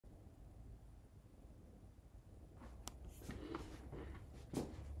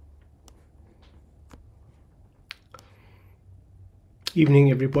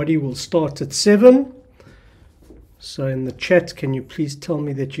Evening, everybody. We'll start at 7. So in the chat, can you please tell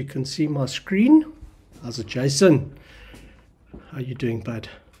me that you can see my screen? How's it, Jason? How are you doing, bud?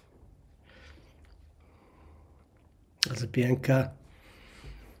 How's it, Bianca?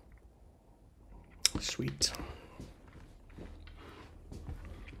 Sweet.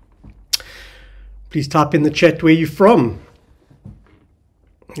 Please type in the chat where you're from.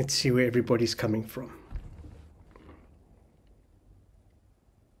 Let's see where everybody's coming from.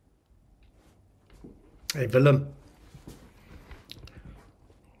 Hey, Willem.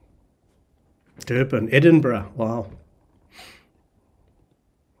 Durban, Edinburgh, wow.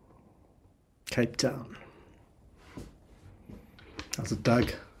 Cape Town. How's it,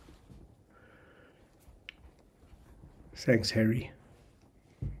 Doug? Thanks, Harry.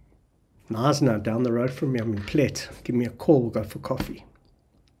 Nice now, down the road from me. I'm in Plet. Give me a call, we'll go for coffee.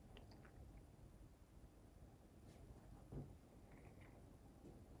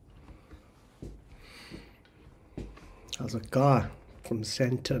 How's a guy from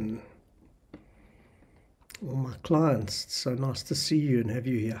Santon? All my clients, it's so nice to see you and have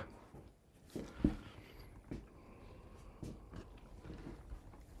you here.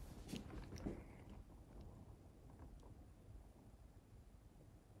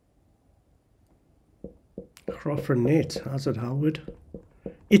 Net, how's it, Howard?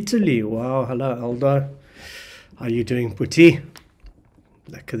 Italy, wow, hello, Aldo. How are you doing, Putti?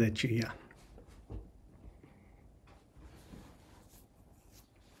 Lekker that you're here.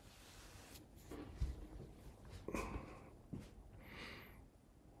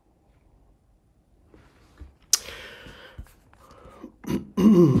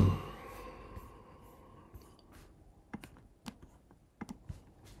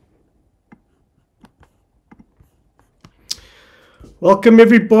 Welcome,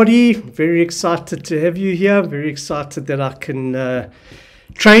 everybody. Very excited to have you here. Very excited that I can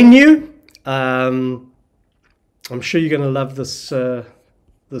train you. I'm sure you're going to love this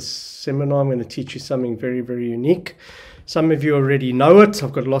this seminar. I'm going to teach you something very, very unique. Some of you already know it.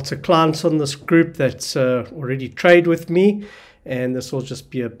 I've got lots of clients on this group that already trade with me, and this will just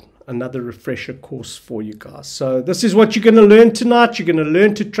be another refresher course for you guys. So this is what you're going to learn tonight. You're going to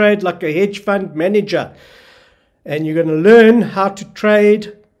learn to trade like a hedge fund manager. And you're going to learn how to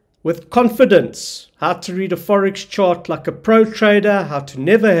trade with confidence, how to read a Forex chart like a pro trader, how to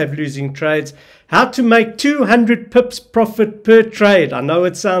never have losing trades, how to make 200 pips profit per trade. I know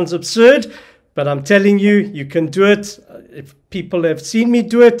it sounds absurd, but I'm telling you, you can do it. If people have seen me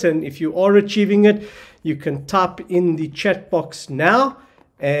do it, and if you are achieving it, you can type in the chat box now,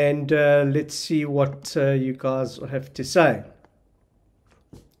 and let's see what you guys have to say.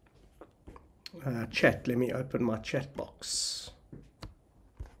 Chat, let me open my chat box.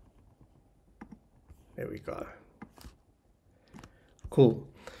 There we go. Cool.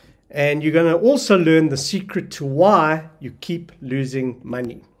 And you're going to also learn the secret to why you keep losing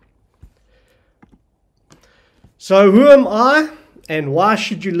money. So who am I and why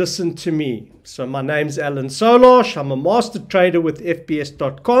should you listen to me? So my name's Alan Solosh. I'm a master trader with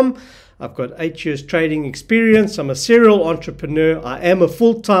FBS.com. I've got 8 years trading experience. I'm a serial entrepreneur. I am a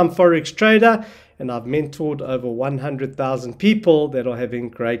full-time Forex trader, and I've mentored over 100,000 people that are having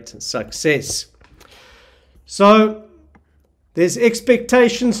great success. So there's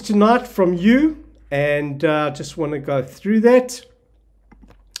expectations tonight from you, and I just want to go through that.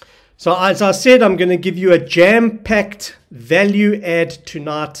 So as I said, I'm going to give you a jam-packed value add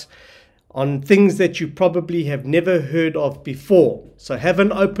tonight on things that you probably have never heard of before. So have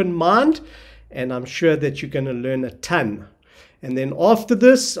an open mind, and I'm sure that you're going to learn a ton. And then after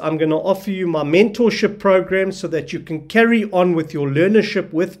this, I'm going to offer you my mentorship program so that you can carry on with your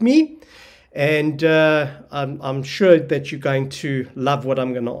learnership with me. And I'm sure that you're going to love what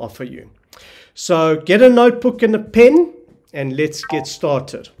I'm going to offer you. So get a notebook and a pen, and let's get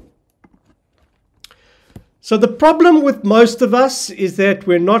started. So the problem with most of us is that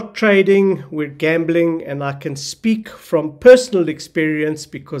we're not trading, we're gambling, and I can speak from personal experience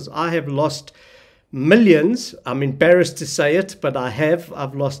because I have lost millions. I'm embarrassed to say it, but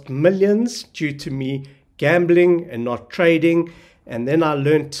I've lost millions due to me gambling and not trading. And then I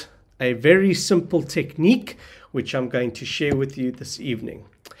learned a very simple technique, which I'm going to share with you this evening.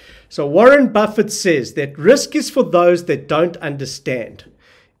 So Warren Buffett says that risk is for those that don't understand.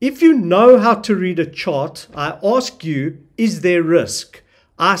 If you know how to read a chart, I ask you, is there risk?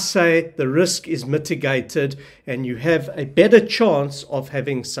 I say the risk is mitigated and you have a better chance of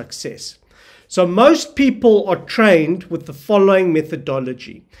having success. So most people are trained with the following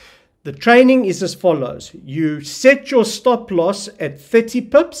methodology. The training is as follows. You set your stop loss at 30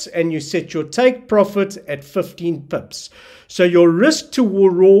 pips and you set your take profit at 15 pips. So your risk to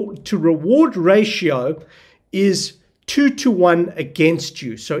reward ratio is 2 to 1 against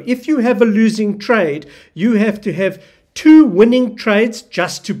you. So if you have a losing trade, you have to have 2 winning trades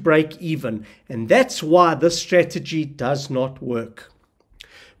just to break even. And that's why this strategy does not work.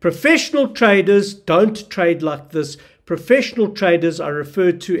 Professional traders don't trade like this. Professional traders are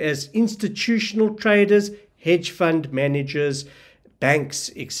referred to as institutional traders, hedge fund managers, banks,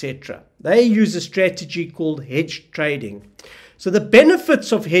 etc. They use a strategy called hedge trading. So the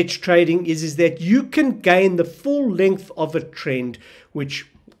benefits of hedge trading is that you can gain the full length of a trend, which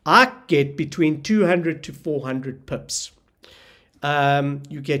I get between 200 to 400 pips.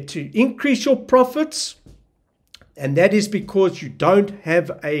 You get to increase your profits, and that is because you don't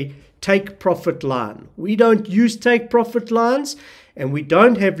have a take profit line. We don't use take profit lines, and we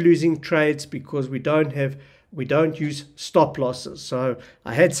don't have losing trades because we don't use stop losses. So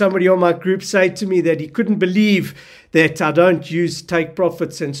I had somebody on my group say to me that he couldn't believe that I don't use take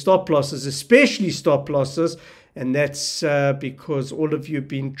profits and stop losses, especially stop losses, and that's because all of you have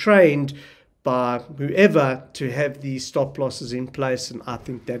been trained by whoever to have these stop losses in place, and I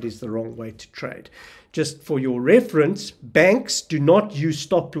think that is the wrong way to trade. Just for your reference, banks do not use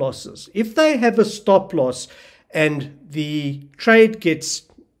stop losses. If they have a stop loss and the trade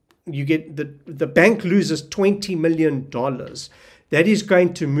the bank loses $20 million, that is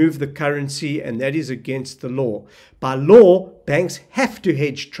going to move the currency, and that is against the law. By law, banks have to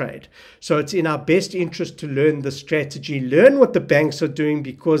hedge trade. So it's in our best interest to learn the strategy, learn what the banks are doing,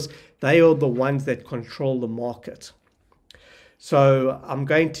 because they are the ones that control the market. So I'm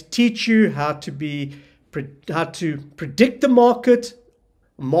going to teach you how to predict the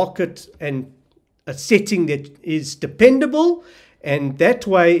market and a setting that is dependable. And that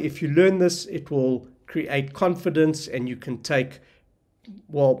way, if you learn this, it will create confidence, and you can take,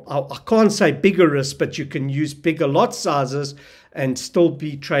 well, I can't say bigger risks, but you can use bigger lot sizes and still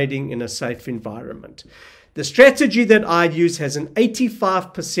be trading in a safe environment. The strategy that I use has an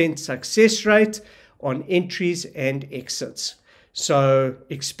 85% success rate on entries and exits. So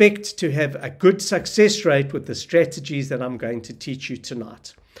expect to have a good success rate with the strategies that I'm going to teach you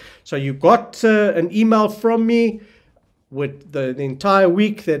tonight. So you got an email from me with the entire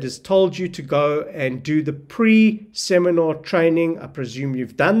week that has told you to go and do the pre-seminar training. I presume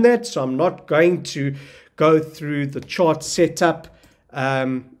you've done that, so I'm not going to go through the chart setup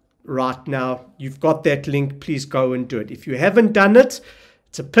right now. You've got that link. Please go and do it. If you haven't done it,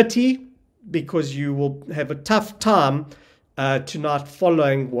 it's a pity, because you will have a tough time tonight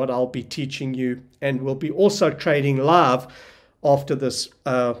following what I'll be teaching you, and we'll be also trading live after this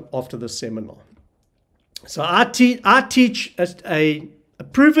seminar. So I teach a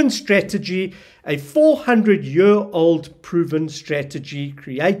proven strategy, a 400-year-old proven strategy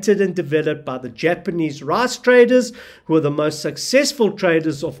created and developed by the Japanese rice traders, who are the most successful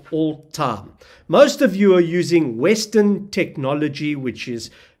traders of all time. Most of you are using Western technology, which is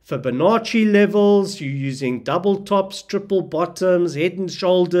Fibonacci levels. You're using double tops, triple bottoms, head and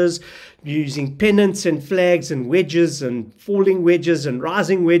shoulders. You're using pennants and flags and wedges and falling wedges and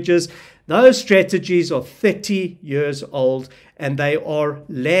rising wedges. Those strategies are 30 years old, and they are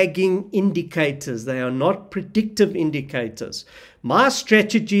lagging indicators. They are not predictive indicators. My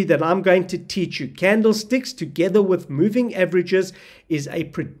strategy that I'm going to teach you, candlesticks together with moving averages, is a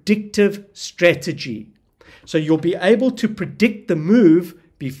predictive strategy. So you'll be able to predict the move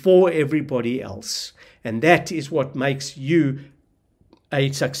before everybody else. And that is what makes you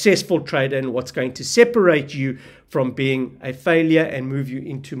a successful trader, and what's going to separate you from being a failure and move you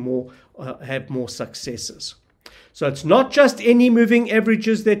into have more successes. So it's not just any moving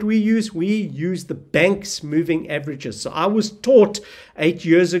averages that we use the bank's moving averages. So I was taught 8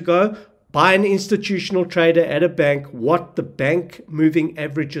 years ago by an institutional trader at a bank what the bank moving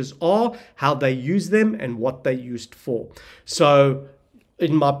averages are, how they use them, and what they're used for. So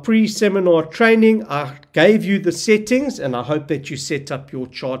in my pre-seminar training, I gave you the settings, and I hope that you set up your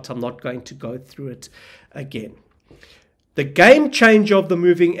chart. I'm not going to go through it again. The game changer of the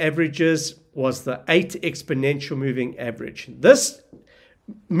moving averages was the 8 exponential moving average. This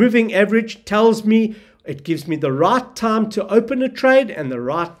moving average tells me, it gives me the right time to open a trade and the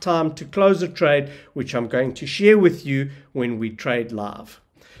right time to close a trade, which I'm going to share with you when we trade live.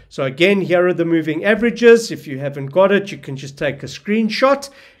 So again, here are the moving averages. If you haven't got it, you can just take a screenshot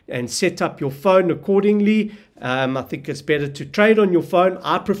and set up your phone accordingly. I think it's better to trade on your phone.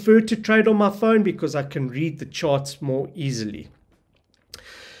 I prefer to trade on my phone because I can read the charts more easily.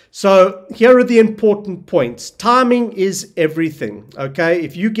 So here are the important points. Timing is everything, okay?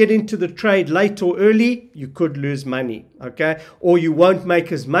 If you get into the trade late or early, you could lose money, okay? Or you won't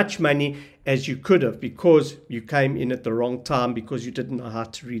make as much money as you could have because you came in at the wrong time because you didn't know how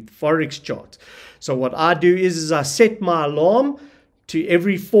to read the Forex chart. So what I do is I set my alarm to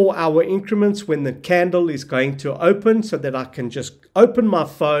every 4-hour increments when the candle is going to open so that I can just open my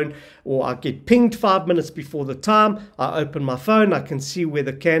phone, or I get pinged 5 minutes before the time. I open my phone, I can see where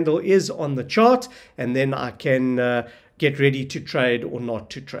the candle is on the chart, and then I can get ready to trade or not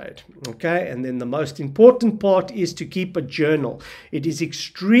to trade. Okay, and then the most important part is to keep a journal. It is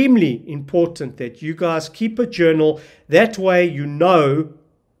extremely important that you guys keep a journal. That way you know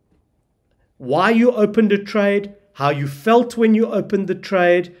why you opened a trade, how you felt when you opened the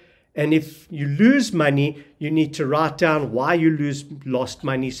trade, and if you lose money, you need to write down why you lost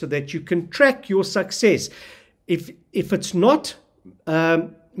money so that you can track your success. If it's not,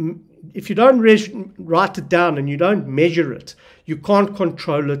 if you don't write it down and you don't measure it, you can't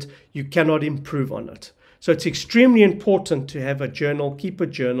control it, you cannot improve on it. So it's extremely important to have a journal, keep a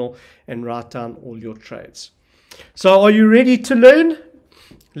journal, and write down all your trades. So are you ready to learn?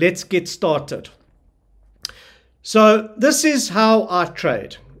 Let's get started. So this is how I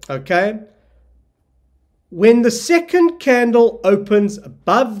trade, okay? When the second candle opens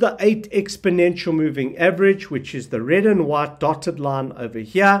above the 8 exponential moving average, which is the red and white dotted line over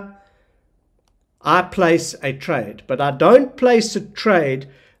here, I place a trade. But I don't place a trade,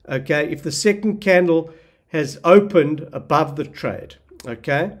 okay, if the second candle has opened above the trade,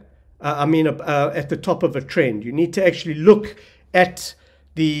 okay? At the top of a trend. You need to actually look at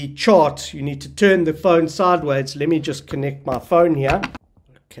the chart. You need to turn the phone sideways. Let me just connect my phone here.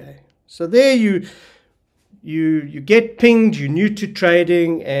 Okay, so there you get pinged, you're new to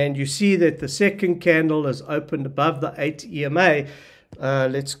trading, and you see that the second candle has opened above the 8 EMA.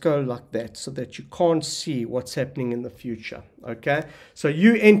 Let's go like that so that you can't see what's happening in the future. Okay, so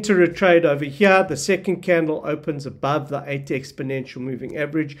you enter a trade over here. The second candle opens above the 8 exponential moving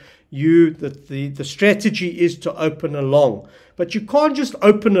average. The strategy is to open along, but you can't just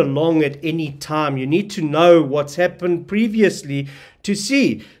open along at any time. You need to know what's happened previously to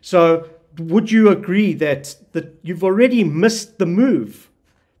see. So would you agree that you've already missed the move?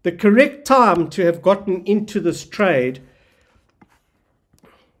 The correct time to have gotten into this trade,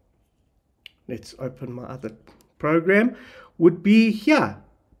 let's open my other program, would be here,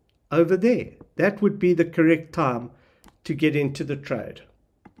 over there. That would be the correct time to get into the trade.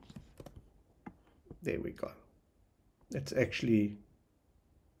 There we go. It's actually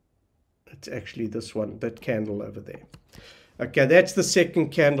this one, that candle over there. Okay, that's the second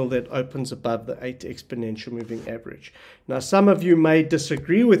candle that opens above the 8 exponential moving average. Now, some of you may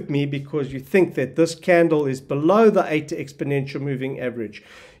disagree with me because you think that this candle is below the 8 exponential moving average.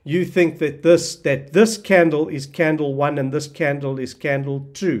 You think that this candle is candle 1 and this candle is candle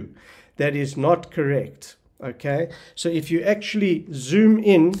 2. That is not correct. Okay, so if you actually zoom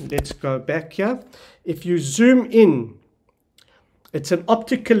in, let's go back here. If you zoom in, it's an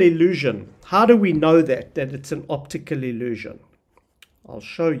optical illusion. How do we know that it's an optical illusion? I'll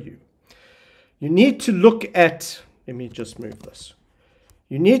show you. You need to look at, let me just move this.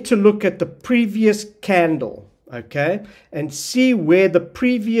 You need to look at the previous candle, okay, and see where the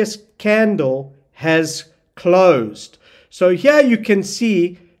previous candle has closed. So here you can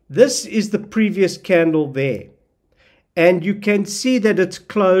see this is the previous candle there. And you can see that it's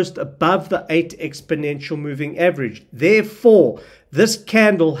closed above the 8 exponential moving average. Therefore, this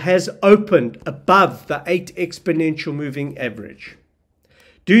candle has opened above the 8 exponential moving average.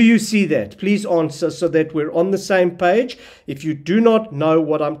 Do you see that? Please answer so that we're on the same page. If you do not know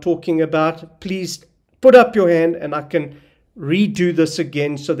what I'm talking about, please put up your hand and I can redo this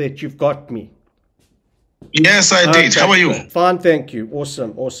again so that you've got me. Yes, I did. How are you? Fine, thank you.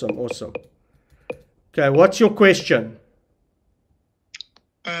 Awesome, awesome, awesome. Okay, what's your question?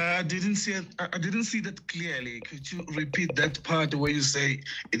 I didn't see that clearly. Could you repeat that part where you say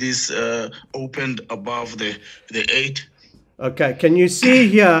it is opened above the 8? Okay, can you see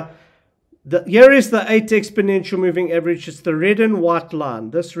here? Here is the 8 exponential moving average. It's the red and white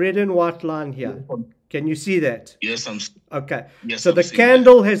line. This red and white line here. Can you see that? Yes, okay. Yes, so the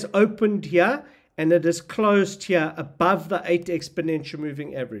candle has opened here and it is closed here above the 8 exponential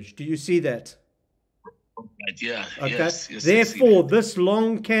moving average. Do you see that? Right, yeah. Okay. Yes, Therefore, this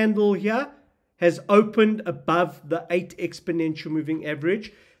long candle here has opened above the 8 exponential moving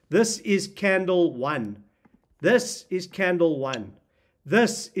average. This is candle 1. This is candle 1.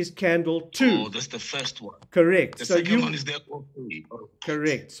 This is candle 2. Oh, that's the first one. Correct. The second one is there. Okay.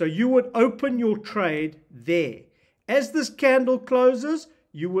 Correct. So you would open your trade there. As this candle closes,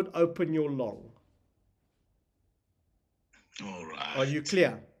 you would open your long. All right. Are you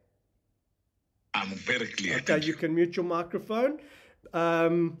clear? I'm very clear. Okay, you can mute your microphone.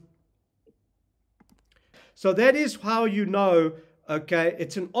 So that is how you know, okay,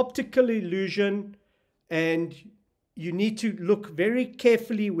 it's an optical illusion, and you need to look very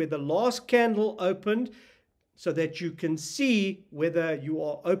carefully where the last candle opened so that you can see whether you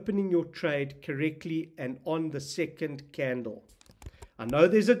are opening your trade correctly and on the second candle. I know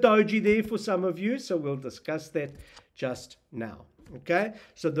there's a doji there for some of you, so we'll discuss that just now. Okay,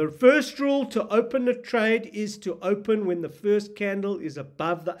 so the first rule to open a trade is to open when the first candle is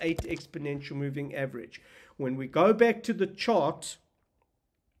above the 8 exponential moving average. When we go back to the chart,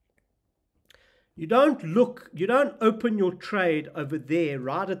 you don't open your trade over there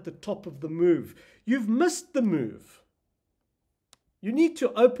right at the top of the move. You've missed the move. You need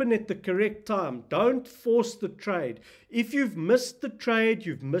to open at the correct time. Don't force the trade. If you've missed the trade,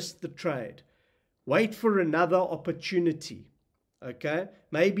 you've missed the trade. Wait for another opportunity. Okay,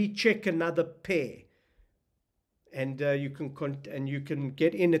 maybe check another pair, and you can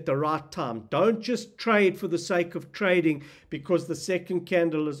get in at the right time. Don't just trade for the sake of trading because the second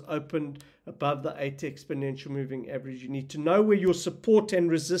candle is opened above the 8 exponential moving average. You need to know where your support and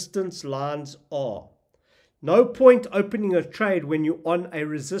resistance lines are. No point opening a trade when you're on a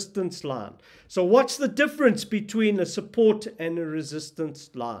resistance line. So what's the difference between a support and a resistance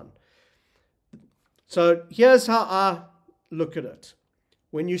line? So here's how I look at it.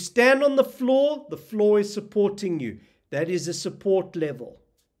 When you stand on the floor is supporting you. That is a support level.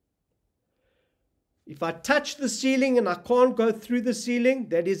 If I touch the ceiling and I can't go through the ceiling,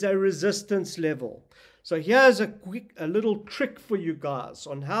 that is a resistance level. So here's a little trick for you guys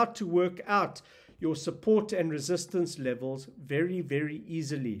on how to work out your support and resistance levels very, very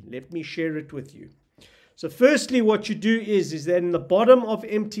easily. Let me share it with you. So firstly, what you do is that in the bottom of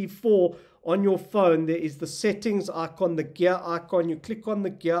MT4 on your phone, there is the settings icon, the gear icon. You click on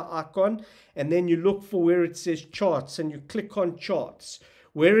the gear icon, and then you look for where it says charts, and you click on charts.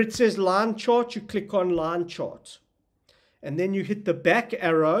 Where it says line chart, you click on line chart. And then you hit the back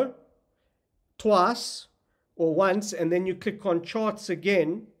arrow twice or once, and then you click on charts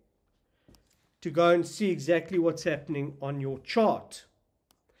again to go and see exactly what's happening on your chart.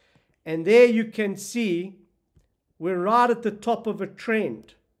 And there you can see we're right at the top of a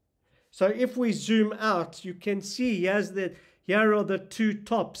trend. So if we zoom out, you can see here are the two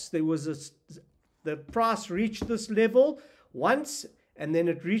tops. The price reached this level once, and then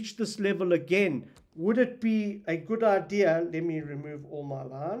it reached this level again. Would it be a good idea? Let me remove all my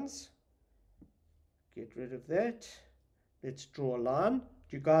lines. Get rid of that. Let's draw a line.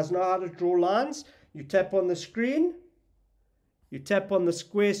 Do you guys know how to draw lines? You tap on the screen. You tap on the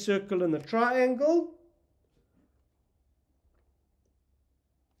square, circle, and the triangle.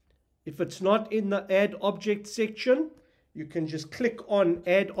 If it's not in the add object section, you can just click on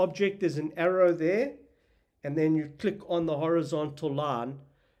add object. There's an arrow there, and then you click on the horizontal line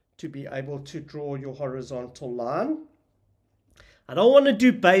to be able to draw your horizontal line. I don't want to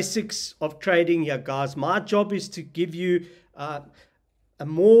do basics of trading here, guys. My job is to give you a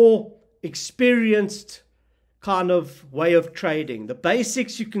more experienced kind of way of trading. The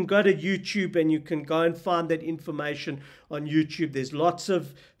basics, you can go to YouTube and you can go and find that information on YouTube. There's lots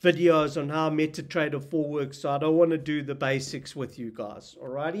of videos on how MetaTrader 4 works, so I don't want to do the basics with you guys.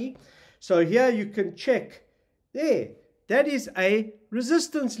 Alrighty, so here you can check there. That is a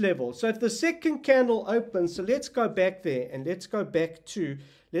resistance level. So if the second candle opens, so let's go back there and let's go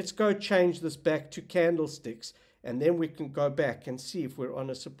change this back to candlesticks, and then we can go back and see if we're on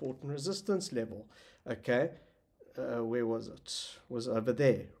a support and resistance level. Okay, where was it? It was over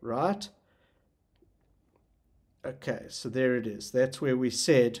there, right? Okay, so there it is. That's where we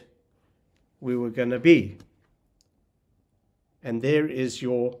said we were going to be. And there is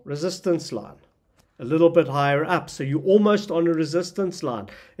your resistance line, a little bit higher up. So you're almost on a resistance line.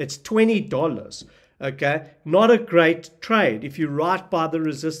 It's $20. Okay, not a great trade if you're right by the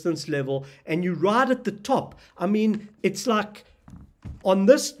resistance level and you're right at the top. I mean, it's like on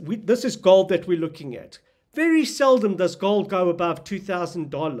this, this is gold that we're looking at. Very seldom does gold go above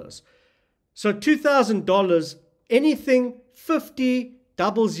 $2,000. So $2,000, anything 50,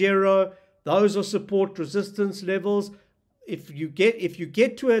 00, those are support resistance levels. If you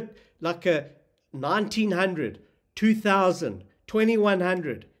get to it like a 1900, 2000,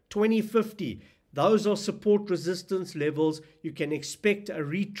 2100, 2050, those are support resistance levels. You can expect a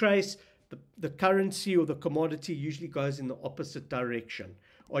retrace. The currency or the commodity usually goes in the opposite direction.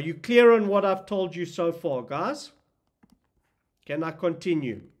 Are you clear on what I've told you so far, guys? Can I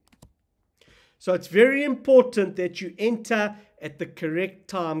continue? So it's very important that you enter at the correct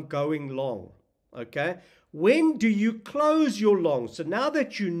time going long. Okay, when do you close your long? So now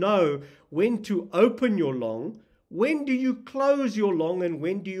that you know when to open your long, when do you close your long and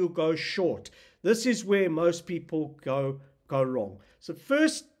when do you go short? This is where most people go wrong. So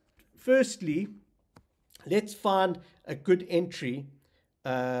firstly, let's find a good entry.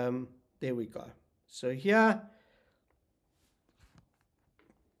 There we go. So here,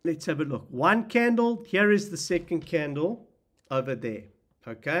 let's have a look. One candle. Here is the second candle over there.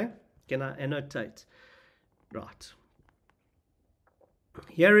 Okay. Can I annotate? Right.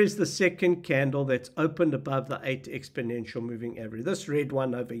 Here is the second candle that's opened above the 8 exponential moving average. This red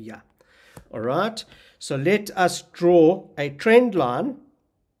one over here. All right. So let us draw a trend line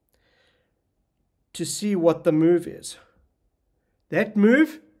to see what the move is. That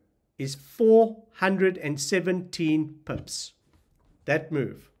move is 417 pips. That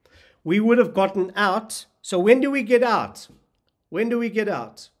move. We would have gotten out. So when do we get out? When do we get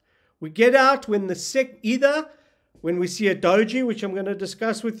out? We get out when either when we see a doji, which I'm going to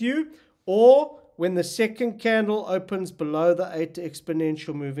discuss with you, or when the second candle opens below the 8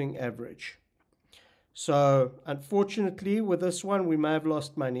 exponential moving average. So unfortunately with this one, we may have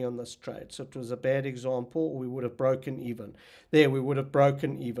lost money on this trade. So it was a bad example, or we would have broken even. There, we would have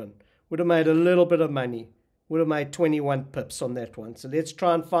broken even. Would have made a little bit of money. Would have made 21 pips on that one. So let's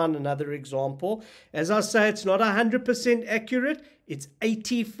try and find another example. As I say, it's not 100% accurate. It's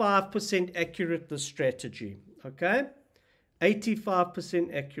 85% accurate, this strategy. Okay?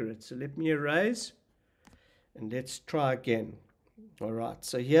 85% accurate. So let me erase. And let's try again. All right.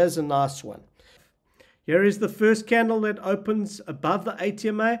 So here's a nice one. Here is the first candle that opens above the 8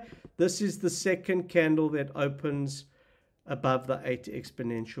 EMA. This is the second candle that opens above the 8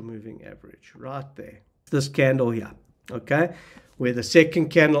 exponential moving average. Right there. This candle here, okay, where the second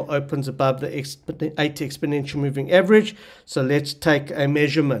candle opens above the 8 exponential moving average. So let's take a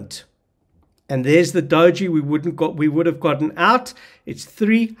measurement, and there's the doji we would have gotten out. It's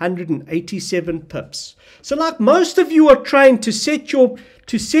 387 pips. So like most of you are trained to set your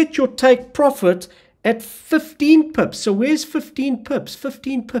take profit at 15 pips. So where's 15 pips?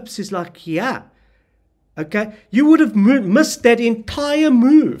 15 pips is like here. Okay, you would have missed that entire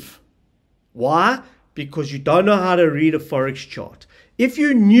move. Why? Because you don't know how to read a Forex chart. If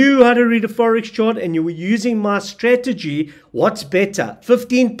you knew how to read a Forex chart and you were using my strategy, what's better,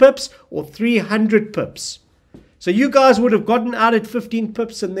 15 pips or 300 pips? So you guys would have gotten out at 15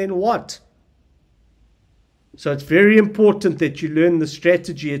 pips and then what? So it's very important that you learn the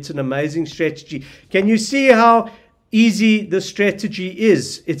strategy. It's an amazing strategy. Can you see how easy the strategy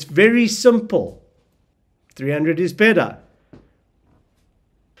is? It's very simple. 300 is better.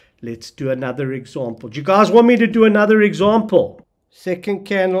 Let's do another example. Do you guys want me to do another example? Second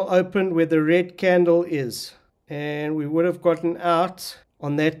candle opened where the red candle is. And we would have gotten out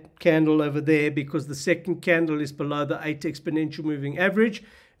on that candle over there because the second candle is below the 8 exponential moving average.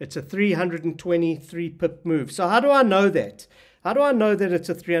 It's a 323 pip move. So how do I know that? How do I know that it's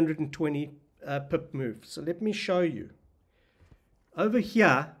a 320 pip move? So let me show you. Over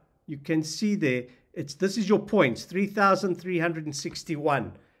here, you can see there, this is your points,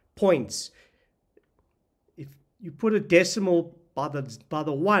 3,361. Points. If you put a decimal by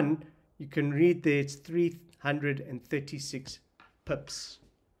the 1, you can read there it's 336 pips.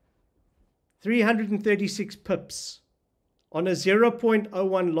 336 pips on a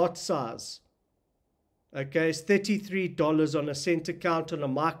 0.01 lot size. Okay, it's $33 on a cent account. On a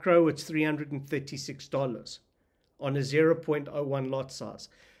micro, it's $336 on a 0.01 lot size.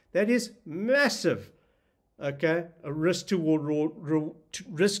 That is massive. Okay, a risk to reward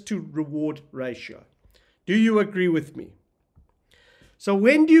ratio. Do you agree with me? So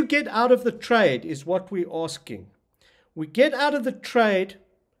when do you get out of the trade is what we're asking. We get out of the trade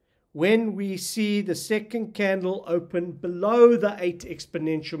when we see the second candle open below the 8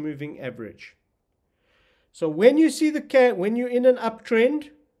 exponential moving average. So when you see when you're in an uptrend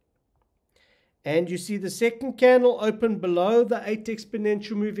and you see the second candle open below the 8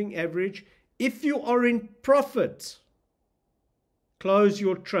 exponential moving average, if you are in profit, close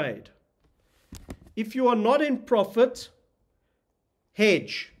your trade. If you are not in profit,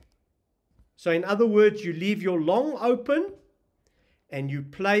 hedge. So in other words, you leave your long open and you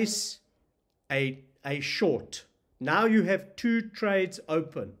place a short. Now you have two trades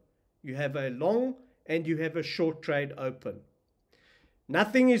open. You have a long and you have a short trade open.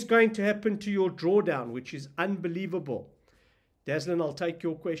 Nothing is going to happen to your drawdown, which is unbelievable. Daslin, I'll take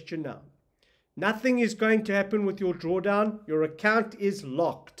your question now. Nothing is going to happen with your drawdown. Your account is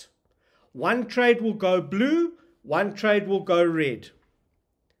locked. One trade will go blue, one trade will go red.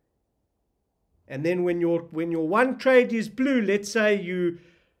 And then when your one trade is blue, let's say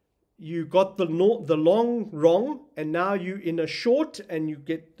you got the long wrong, and now you in a short, and you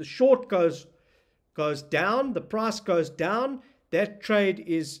get the short goes down, the price goes down, that trade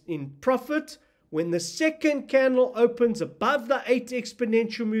is in profit. When the second candle opens above the 8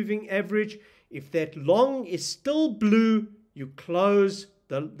 exponential moving average, if that long is still blue, you close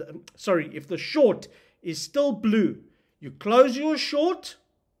if the short is still blue, you close your short,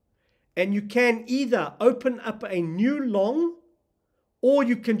 and you can either open up a new long, or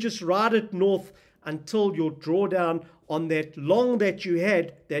you can just ride it north until your drawdown on that long that you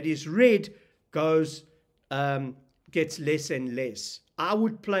had that is red gets less and less. I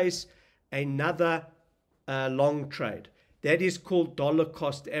would place another long trade. That is called dollar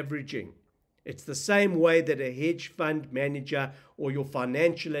cost averaging. It's the same way that a hedge fund manager or your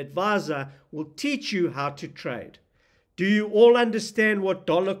financial advisor will teach you how to trade. Do you all understand what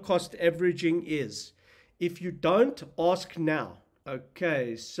dollar cost averaging is? If you don't, ask now.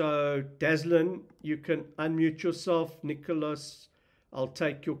 Okay, so Daslin, you can unmute yourself. Nicholas, I'll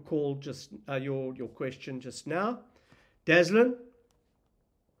take your call your question just now. Daslin?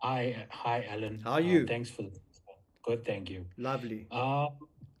 Hi, Alan. How are you? Thanks for good, thank you. Lovely.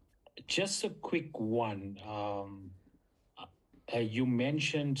 Just a quick one. You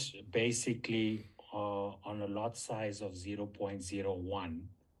mentioned basically on a lot size of 0.01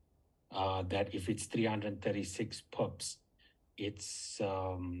 that if it's 336 pips, it's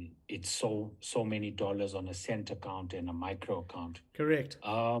so many dollars on a cent account and a micro account. Correct.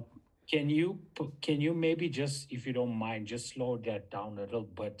 Can you maybe just, if you don't mind, just slow that down a little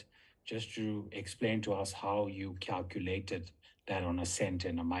bit, just to explain to us how you calculated that on a cent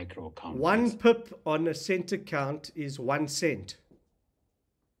and a micro account? 1 pip on a cent account is 1 cent.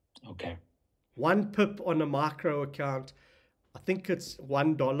 Okay. 1 pip on a micro account, I think it's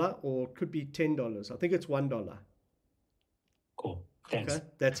 $1, or it could be $10. I think it's $1. Cool. Thanks. Okay,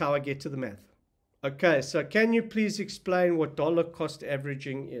 that's how I get to the math. Okay, so can you please explain what dollar cost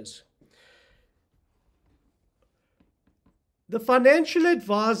averaging is? The financial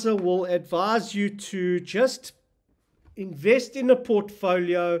advisor will advise you to just invest in a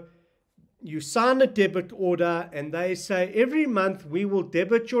portfolio. You sign a debit order, and they say every month we will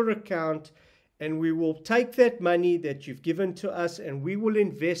debit your account, and we will take that money that you've given to us, and we will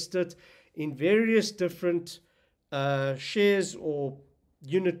invest it in various different shares or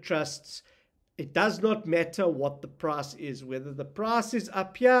unit trusts. It does not matter what the price is, whether the price is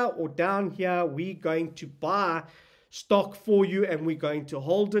up here or down here. We're going to buy stock for you, and we're going to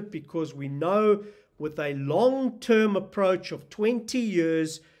hold it, because we know with a long-term approach of 20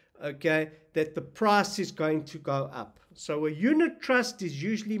 years, okay, that the price is going to go up. So a unit trust is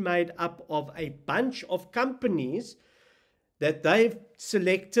usually made up of a bunch of companies that they've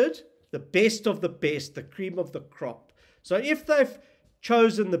selected, the best of the best, the cream of the crop. So if they've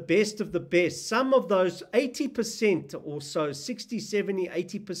chosen the best of the best, some of those 80% or so, 60, 70,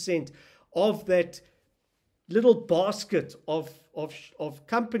 80% of that little basket of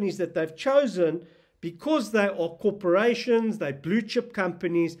companies that they've chosen, because they are corporations, they're blue chip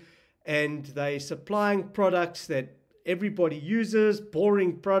companies, and they're supplying products that everybody uses,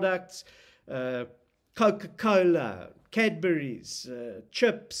 boring products, Coca-Cola, Cadbury's,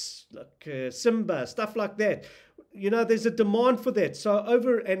 chips, like Simba, stuff like that. You know, there's a demand for that. So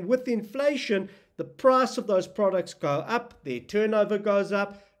and with inflation, the price of those products go up, their turnover goes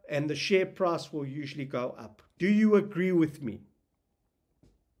up, and the share price will usually go up. Do you agree with me?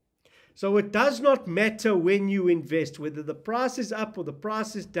 So it does not matter when you invest, whether the price is up or the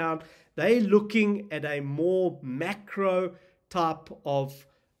price is down. They're looking at a more macro type of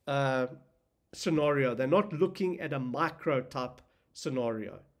scenario. They're not looking at a micro type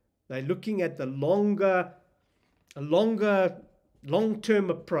scenario. They're looking at the long-term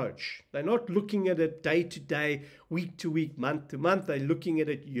approach. They're not looking at it day to day, week to week, month to month. They're looking at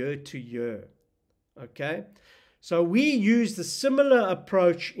it year to year. Okay? So we use the similar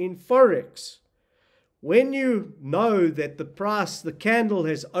approach in Forex. When you know that the candle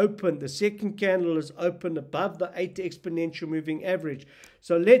has opened, the second candle has opened above the 8 exponential moving average.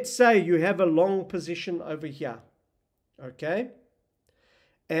 So let's say you have a long position over here. Okay?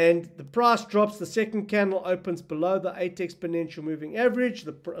 And the price drops, the second candle opens below the 8 exponential moving average,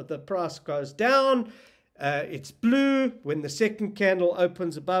 the price goes down, it's blue. When the second candle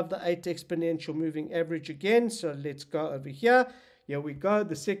opens above the 8 exponential moving average again, so let's go over here. Here we go,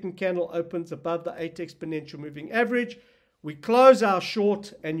 the second candle opens above the 8 exponential moving average. We close our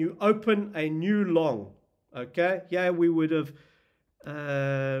short, and you open a new long. Okay, yeah, we would have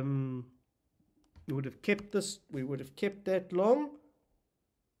kept this, we would have kept that long.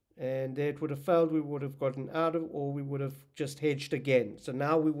 and it would have failed, we would have gotten out of, or we would have just hedged again. So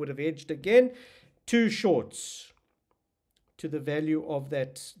now we would have hedged again, 2 shorts to the value of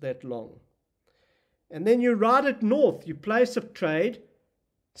that long. And then you ride it north, you place a trade,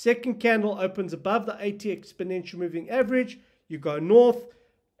 second candle opens above the 80 exponential moving average, you go north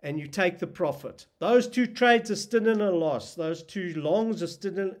and you take the profit. Those 2 trades are still in a loss. Those 2 longs are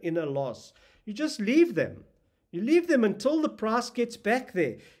still in a loss. You just leave them. You leave them until the price gets back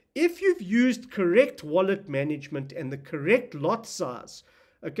there. If you've used correct wallet management and the correct lot size,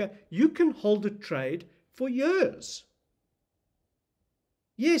 okay, you can hold a trade for years.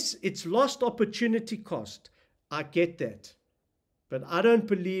 Yes, it's lost opportunity cost. I get that. But I don't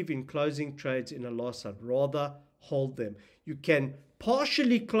believe in closing trades in a loss. I'd rather hold them. You can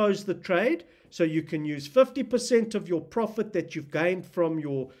partially close the trade, so you can use 50% of your profit that you've gained from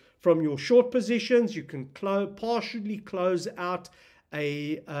your short positions. You can partially close out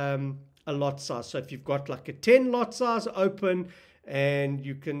a lot size. So if you've got like a 10 lot size open, and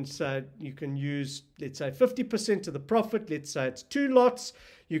you can use, let's say, 50% of the profit, let's say it's 2 lots,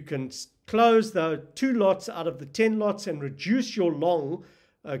 you can close the 2 lots out of the 10 lots and reduce your long,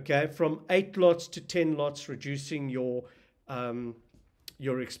 okay, from 8 lots to 10 lots, reducing your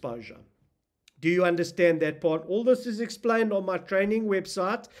exposure. Do you understand that part? All this is explained on my training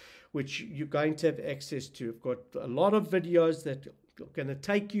website, which you're going to have access to. I've got a lot of videos that are going to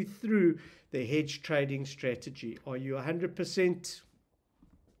take you through the hedge trading strategy. Are you 100%?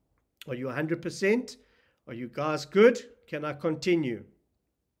 Are you 100%? Are you guys good? Can I continue?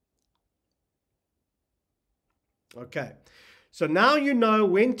 Okay. So now you know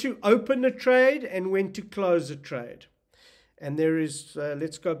when to open a trade and when to close a trade. And there is,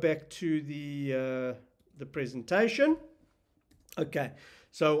 let's go back to the presentation. Okay.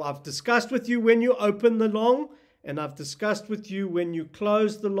 So I've discussed with you when you open the long, and I've discussed with you when you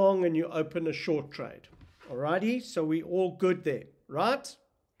close the long and you open a short trade. Alrighty, so we all good there, right?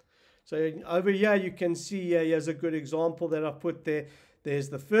 So over here you can see, here's a good example that I put there. There's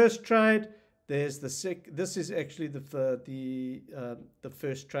the first trade. There's the this is actually the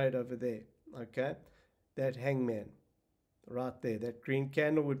first trade over there. Okay, that hangman right there, that green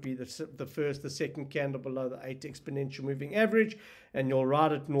candle would be the second candle below the 8 exponential moving average, and you'll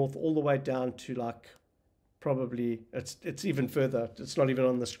ride it north all the way down to like, probably it's even further, it's not even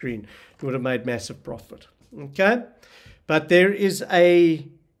on the screen. It would have made massive profit. Okay, but there is a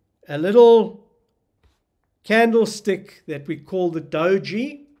little candlestick that we call the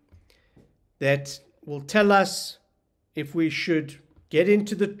doji that will tell us if we should get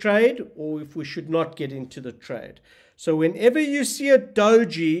into the trade or if we should not get into the trade. So whenever you see a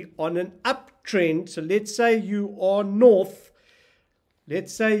doji on an uptrend, so let's say you are north,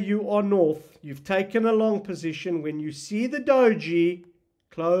 you've taken a long position. When you see the doji,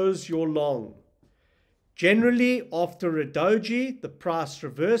 close your long. Generally, after a doji, the price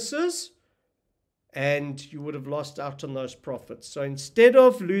reverses and you would have lost out on those profits. So instead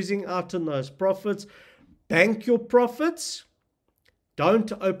of losing out on those profits, bank your profits.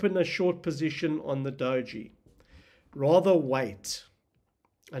 Don't open a short position on the doji. Rather wait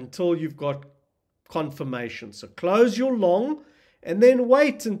until you've got confirmation. So close your long and then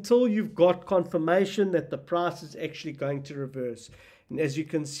wait until you've got confirmation that the price is actually going to reverse. And as you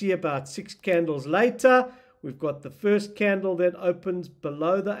can see, about 6 candles later, we've got the first candle that opens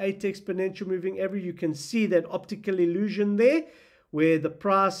below the 8 exponential moving average. You can see that optical illusion there where the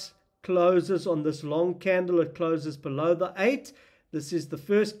price closes on this long candle. It closes below the 8. This is the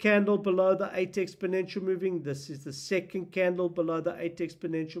first candle below the 8 exponential moving. This is the second candle below the 8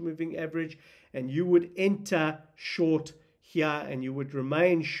 exponential moving average. And you would enter short here and you would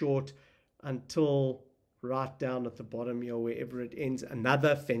remain short until right down at the bottom here, wherever it ends.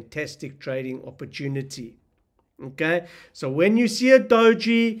 Another fantastic trading opportunity. Okay, so when you see a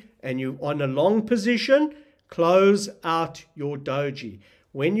doji and you're on a long position, close out your doji.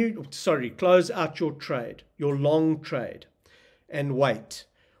 Close out your trade, your long trade, and wait.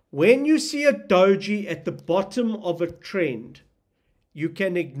 When you see a doji at the bottom of a trend, you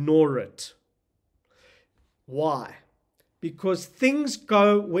can ignore it. Why? Because things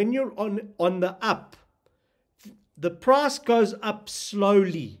go, when you're on the up, the price goes up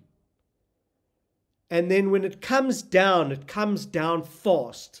slowly. And then when it comes down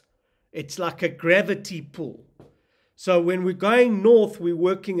fast. It's like a gravity pull. So when we're going north, we're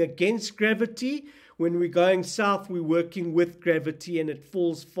working against gravity. When we're going south, we're working with gravity, and it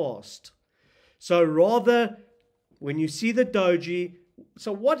falls fast. So rather, when you see the doji,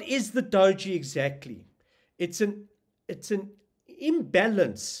 so what is the doji exactly? It's an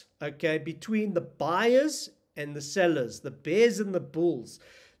imbalance, okay, between the buyers and the sellers, the bears and the bulls.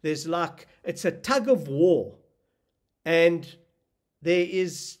 There's like, it's a tug of war, and there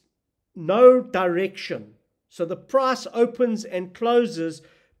is no direction. So the price opens and closes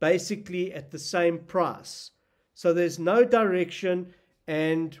basically at the same price. So there's no direction,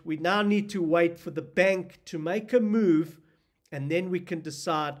 and we now need to wait for the bank to make a move, and then we can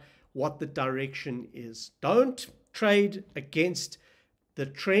decide what the direction is. Don't trade against the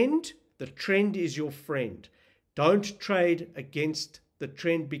trend. The trend is your friend. Don't trade against the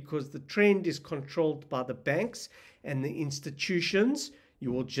trend, because the trend is controlled by the banks and the institutions.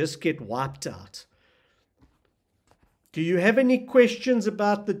 You will just get wiped out. Do you have any questions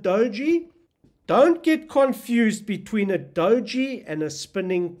about the doji? Don't get confused between a doji and a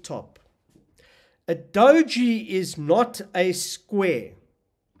spinning top. A doji is not a square.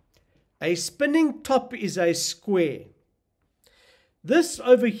 A spinning top is a square. This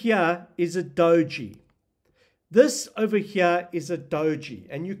over here is a doji. This over here is a doji.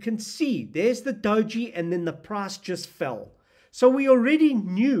 And you can see there's the doji, and then the price just fell. So we already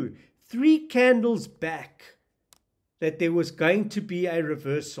knew 3 candles back that there was going to be a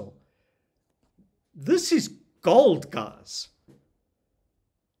reversal. This is gold, guys.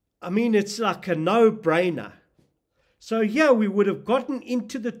 I mean, it's like a no-brainer. So here we would have gotten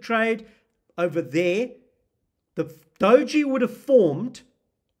into the trade over there. The doji would have formed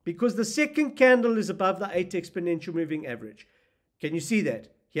because the second candle is above the 8 exponential moving average. Can you see that?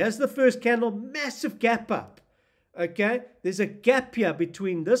 Here's the first candle, massive gap up. Okay, there's a gap here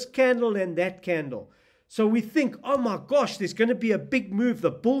between this candle and that candle. So we think, oh my gosh, there's going to be a big move.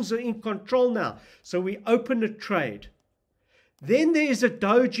 The bulls are in control now. So we open a trade. Then there is a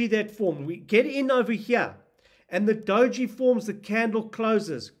doji that formed. We get in over here, and the doji forms, the candle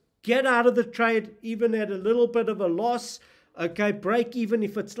closes. Get out of the trade, even at a little bit of a loss. Okay, break even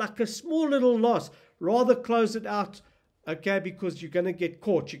if it's like a small little loss. Rather close it out, okay, because you're going to get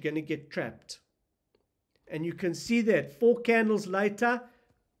caught. You're going to get trapped. And you can see that 4 candles later,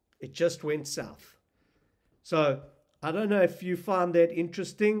 it just went south. So I don't know if you find that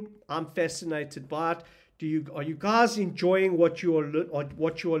interesting. I'm fascinated by it. Are you guys enjoying what you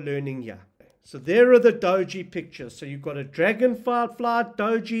are learning here? So there are the doji pictures. So you've got a dragonfly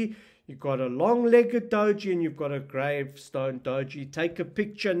doji, you've got a long-legged doji, and you've got a gravestone doji. Take a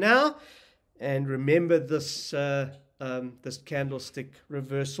picture now, and remember this this candlestick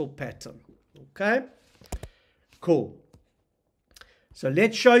reversal pattern. Okay, cool. So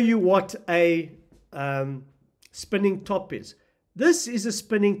let's show you what a spinning top is. This is a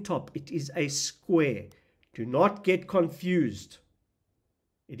spinning top. It is a square. Do not get confused.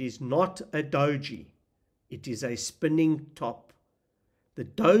 It is not a doji. It is a spinning top. The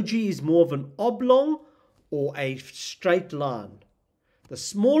doji is more of an oblong or a straight line. The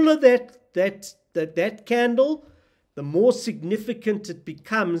smaller that candle, the more significant it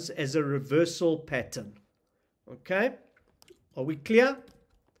becomes as a reversal pattern. Okay? Are we clear?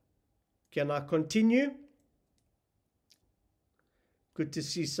 Can I continue? Good to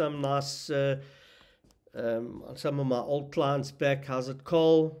see some nice, some of my old clients back. How's it,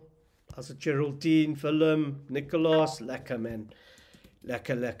 Cole? How's it, Geraldine, Willem, Nicholas? Lekker, man.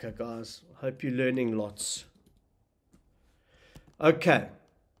 Lekker, guys. Hope you're learning lots. Okay.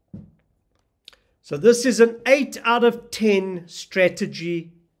 So this is an 8 out of 10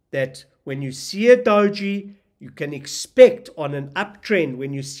 strategy that when you see a doji, you can expect on an uptrend.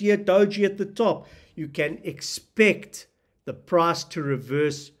 When you see a doji at the top, you can expect the price to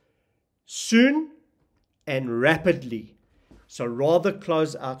reverse soon and rapidly. So rather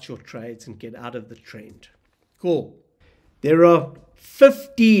close out your trades and get out of the trend. Cool. There are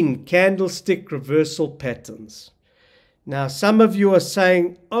 15 candlestick reversal patterns. Now, some of you are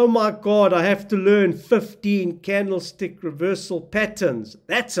saying, oh my God, I have to learn 15 candlestick reversal patterns.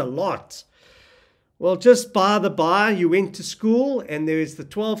 That's a lot. Well, just by the by, you went to school and there is the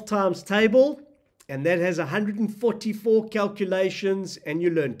 12 times table, and that has 144 calculations, and you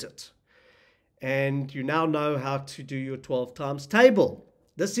learnt it. And you now know how to do your 12 times table.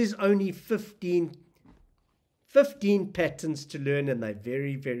 This is only 15 patterns to learn, and they're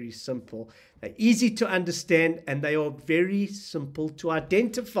very, very simple. They're easy to understand, and they are very simple to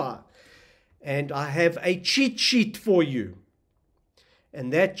identify. And I have a cheat sheet for you.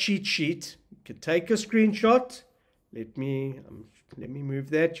 And that cheat sheet, you can take a screenshot. Let me move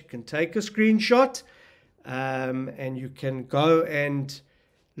that. You can take a screenshot, and you can go and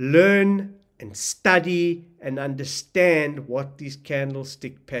learn and study and understand what these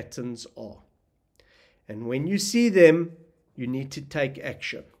candlestick patterns are. And when you see them, you need to take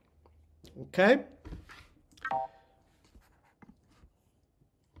action. Okay?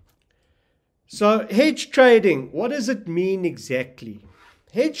 So hedge trading, what does it mean exactly?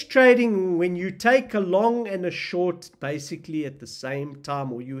 Hedge trading, when you take a long and a short basically at the same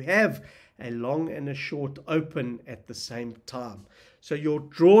time, or you have a long and a short open at the same time. So your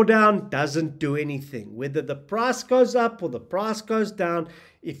drawdown doesn't do anything. Whether the price goes up or the price goes down,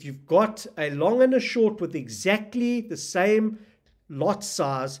 if you've got a long and a short with exactly the same lot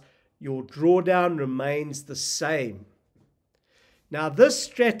size, your drawdown remains the same. Now, this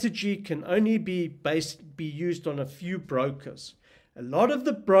strategy can only be used on a few brokers. A lot of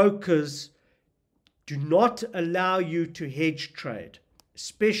the brokers do not allow you to hedge trade,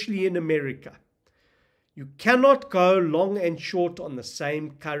 especially in America. You cannot go long and short on the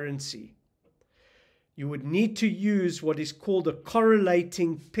same currency. You would need to use what is called a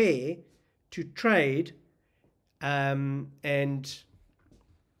correlating pair to trade and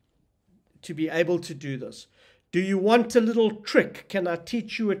to be able to do this. Do you want a little trick? Can I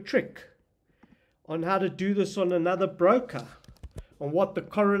teach you a trick on how to do this on another broker? On what the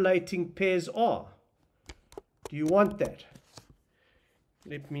correlating pairs are. Do you want that?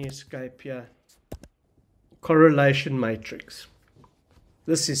 Let me escape here. Correlation matrix.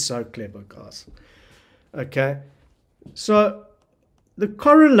 This is so clever, guys. Okay. So the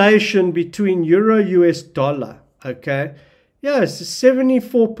correlation between euro US dollar, okay, yeah, it's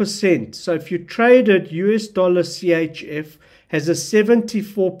 74%. So if you traded US dollar CHF has a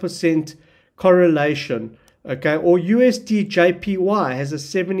 74% correlation. Okay, or USD JPY has a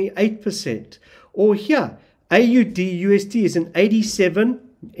 78%. Or here, AUD USD is an 87,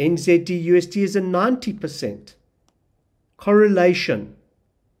 NZD USD is a 90%. Correlation.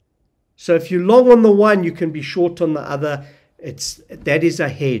 So if you're long on the one, you can be short on the other. That is a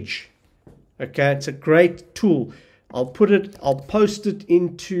hedge. Okay, it's a great tool. I'll post it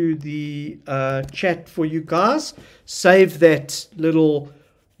into the chat for you guys. Save that little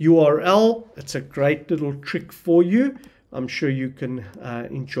URL. It's a great little trick for you. I'm sure you can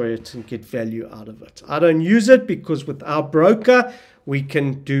enjoy it and get value out of it. I don't use it because with our broker, we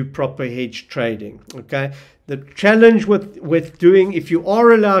can do proper hedge trading. Okay. The challenge with doing, if you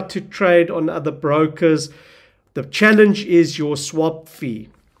are allowed to trade on other brokers, the challenge is your swap fee.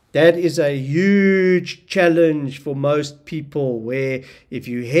 That is a huge challenge for most people, where if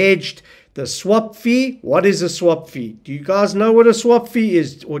you hedged the swap fee, what is a swap fee? Do you guys know what a swap fee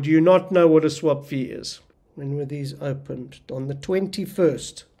is, or do you not know what a swap fee is? When were these opened? On the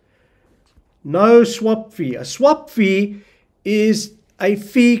 21st. No swap fee. A swap fee is a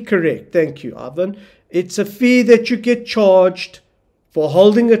fee, correct. Thank you, Ivan. It's a fee that you get charged for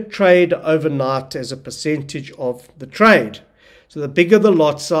holding a trade overnight as a percentage of the trade. So the bigger the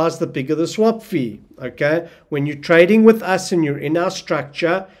lot size, the bigger the swap fee. Okay. When you're trading with us and you're in our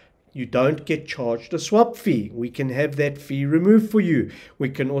structure, you don't get charged a swap fee. We can have that fee removed for you. We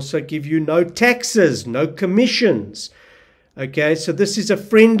can also give you no taxes, no commissions. Okay. So this is a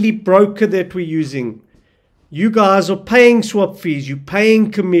friendly broker that we're using. You guys are paying swap fees. You're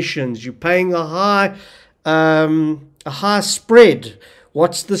paying commissions. You're paying a high spread.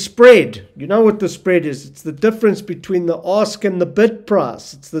 What's the spread? You know what the spread is. It's the difference between the ask and the bid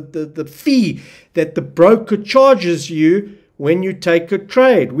price. It's the fee that the broker charges you when you take a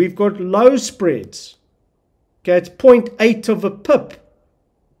trade. We've got low spreads. Okay, it's 0.8 of a pip.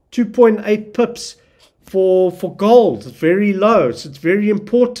 2.8 pips for gold. It's very low. So it's very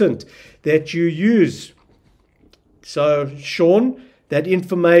important that you use. So, Sean, that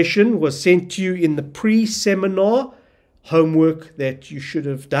information was sent to you in the pre-seminar homework that you should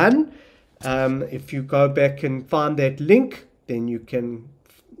have done. If you go back and find that link, then you can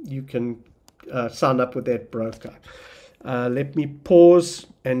sign up with that broker. Let me pause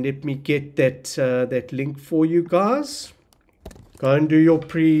and let me get that link for you guys. Go and do your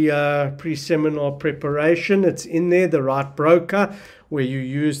pre-seminar preparation. It's in there, the right broker, where you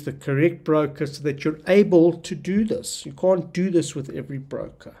use the correct broker so that you're able to do this. You can't do this with every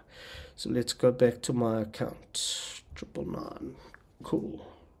broker. So let's go back to my account. 999. Cool.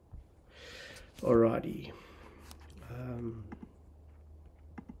 Alrighty.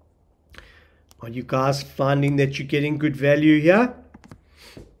 Are you guys finding that you're getting good value here?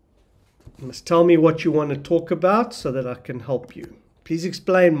 You must tell me what you want to talk about so that I can help you. Please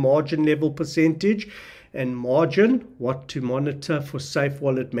explain margin level percentage and margin, what to monitor for safe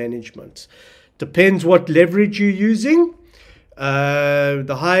wallet management. Depends what leverage you're using.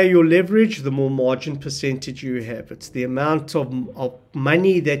 The higher your leverage, the more margin percentage you have. It's the amount of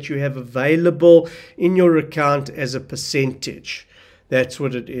money that you have available in your account as a percentage. That's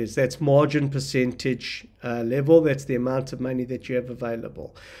what it is. That's margin percentage level. That's the amount of money that you have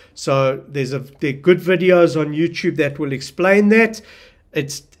available. So there are good videos on YouTube that will explain that.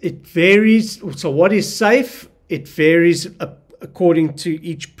 It varies. So what is safe? It varies according to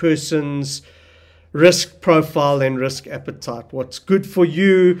each person's risk profile and risk appetite. What's good for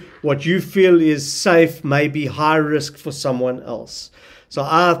you, what you feel is safe, may be high risk for someone else. So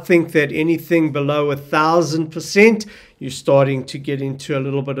I think that anything below 1,000%, you're starting to get into a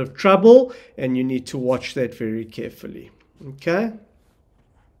little bit of trouble, and you need to watch that very carefully. Okay.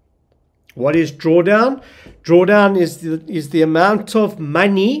 What is drawdown? Drawdown is the amount of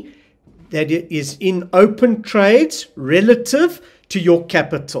money that is in open trades relative to your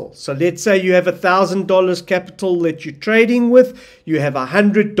capital. So let's say you have $1,000 capital that you're trading with. You have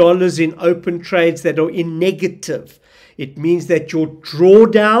 $100 in open trades that are in negative. It means that your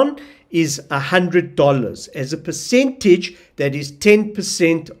drawdown is $100. As a percentage, that is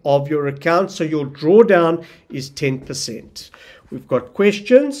 10% of your account. So your drawdown is 10%. We've got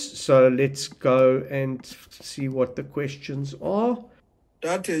questions. So let's go and see what the questions are.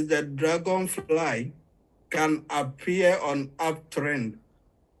 That is, the dragonfly can appear on uptrend.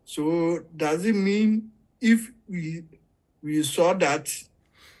 So does it mean if we saw that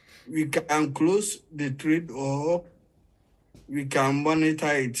we can close the trade or we can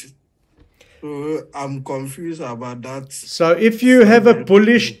monitor it? So I'm confused about that. So if you have a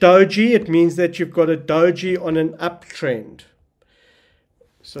bullish doji, it means that you've got a doji on an uptrend.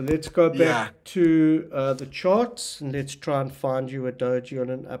 So let's go back to the charts, and let's try and find you a doji on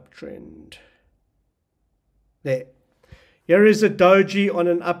an uptrend. There. Here is a doji on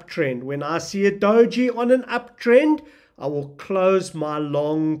an uptrend. When I see a doji on an uptrend, I will close my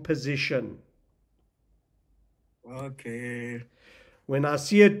long position. Okay. When I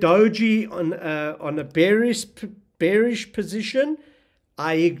see a doji on a bearish position,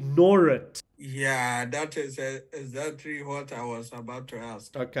 I ignore it. Yeah, that is exactly what I was about to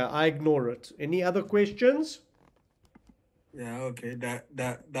ask. Okay, I ignore it. Any other questions? Yeah, okay,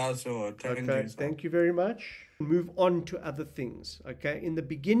 that's all. Thank you, sir. Thank you very much. Move on to other things. Okay, in the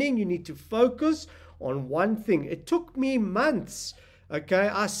beginning, you need to focus on one thing. It took me months. Okay,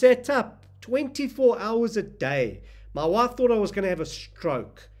 I sat up 24 hours a day. My wife thought I was going to have a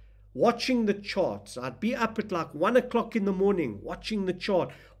stroke. Watching the charts. I'd be up at like 1 o'clock in the morning watching the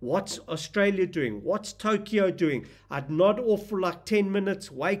chart. What's Australia doing? What's Tokyo doing? I'd nod off for like 10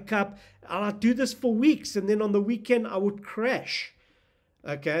 minutes, wake up, and I'd do this for weeks. And then on the weekend, I would crash.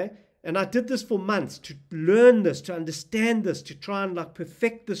 Okay? And I did this for months to learn this, to understand this, to try and like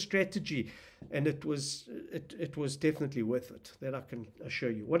perfect the strategy. And it was definitely worth it. That I can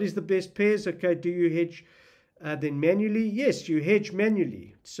assure you. What is the best pairs? Okay, do you hedge then manually? Yes, you hedge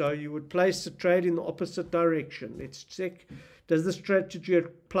manually. So you would place the trade in the opposite direction. Let's check. Does the strategy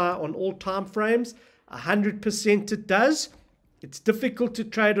apply on all time frames? 100% it does. It's difficult to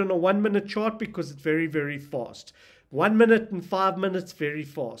trade on a 1 minute chart because it's very, very fast. 1 minute and 5 minutes, very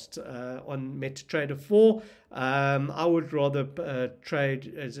fast. On MetaTrader 4, I would rather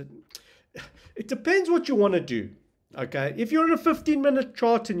trade as it depends what you want to do. Okay, if you're on a 15-minute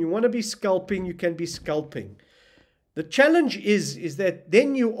chart and you want to be scalping, you can be scalping. The challenge is that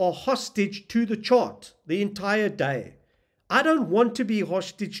then you are hostage to the chart the entire day. I don't want to be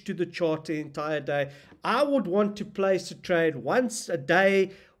hostage to the chart the entire day. I would want to place a trade once a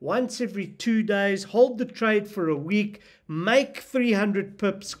day, once every 2 days, hold the trade for a week, make 300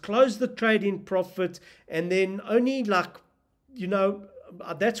 pips, close the trade in profit, and then only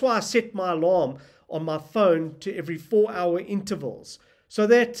that's why I set my alarm on my phone to every 4-hour intervals. So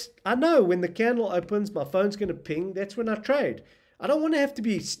that I know when the candle opens, my phone's going to ping. That's when I trade. I don't want to have to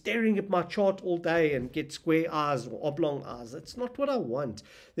be staring at my chart all day and get square eyes or oblong eyes. That's not what I want.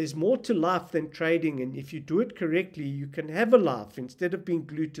 There's more to life than trading. And if you do it correctly, you can have a life instead of being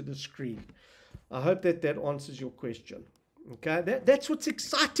glued to the screen. I hope that answers your question. Okay, that's what's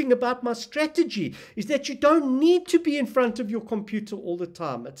exciting about my strategy, is that you don't need to be in front of your computer all the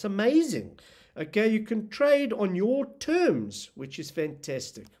time. It's amazing. Okay, you can trade on your terms, which is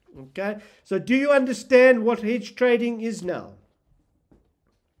fantastic. Okay, so do you understand what hedge trading is now?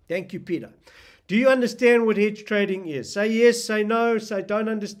 Thank you, Peter. Do you understand what hedge trading is? Say yes, say no, say don't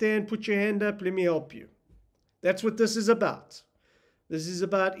understand, put your hand up, let me help you. That's what this is about. This is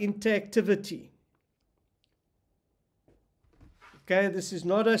about interactivity. Okay, this is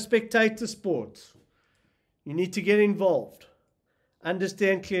not a spectator sport. You need to get involved.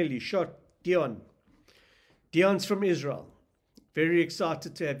 Understand clearly. Shot, Dion. Dion's from Israel. Very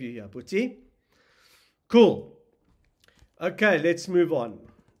excited to have you here, Buti. Cool. Okay, let's move on.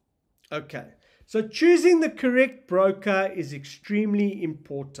 Okay, so choosing the correct broker is extremely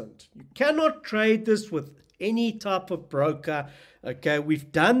important. You cannot trade this with any type of broker. Okay,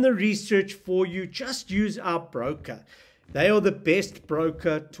 we've done the research for you. Just use our broker. They are the best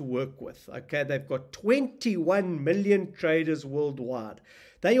broker to work with. Okay, they've got 21 million traders worldwide.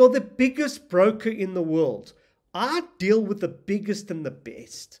 They are the biggest broker in the world. I deal with the biggest and the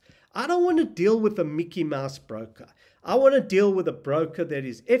best. I don't want to deal with a Mickey Mouse broker. I want to deal with a broker that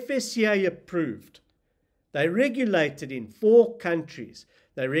is FSCA approved. They're regulated in 4 countries.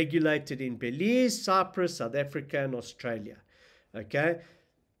 They're regulated in Belize, Cyprus, South Africa, and Australia. Okay?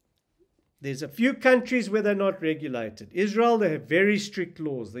 There's a few countries where they're not regulated. Israel, they have very strict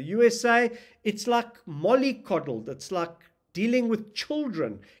laws. The USA, it's like mollycoddled. It's like dealing with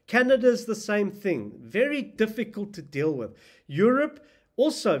children. Canada's the same thing. Very difficult to deal with. Europe,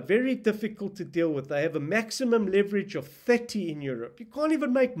 also very difficult to deal with. They have a maximum leverage of 30 in Europe. You can't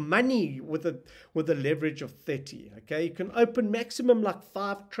even make money with a leverage of 30. Okay, you can open maximum like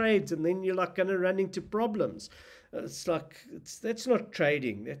 5 trades, and then you're like going to run into problems. It's like that's not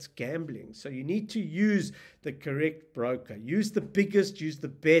trading, that's gambling. So you need to use the correct broker. Use the biggest, use the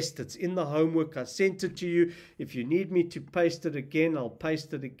best. It's in the homework. I sent it to you. If you need me to paste it again, I'll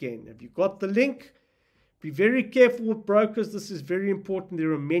paste it again. Have you got the link? Be very careful with brokers. This is very important.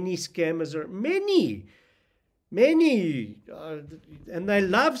 There are many scammers. Many. And they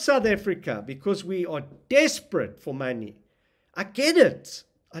love South Africa because we are desperate for money. I get it.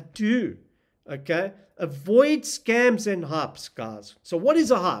 I do. Okay? Avoid scams and hypes, guys. So what is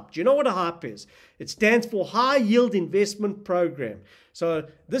a hype? Do you know what a hype is? It stands for High Yield Investment Program. So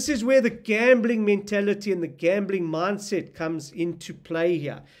this is where the gambling mentality and the gambling mindset comes into play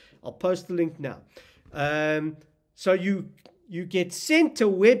here. I'll post the link now. So you get sent a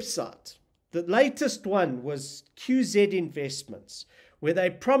website. The latest one was QZ Investments, where they're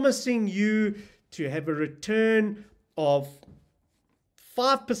promising you to have a return of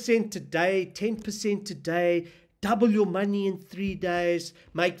 5% a day, 10% a day, double your money in 3 days,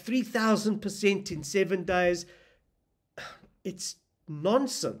 make 3,000% in 7 days. It's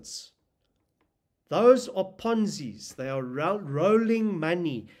nonsense. Those are Ponzi's. They are rolling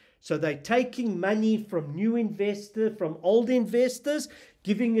money. So they're taking money from new investors, from old investors,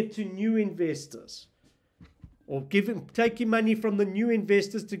 giving it to new investors. Or taking money from the new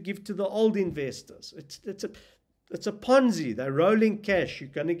investors to give to the old investors. It's a Ponzi. They're rolling cash. You're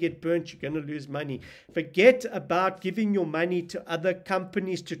going to get burnt. You're going to lose money. Forget about giving your money to other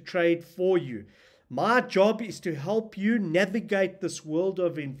companies to trade for you. My job is to help you navigate this world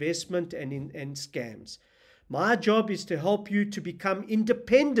of investment and scams. My job is to help you to become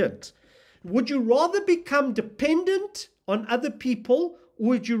independent. Would you rather become dependent on other people, or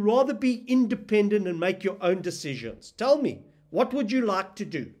would you rather be independent and make your own decisions? Tell me, what would you like to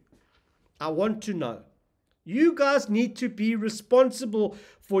do? I want to know. You guys need to be responsible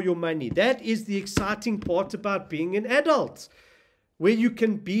for your money. That is the exciting part about being an adult, where you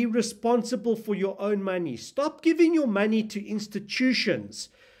can be responsible for your own money. Stop giving your money to institutions,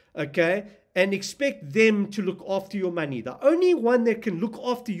 okay, and expect them to look after your money. The only one that can look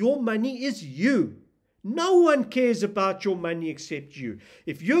after your money is you. No one cares about your money except you.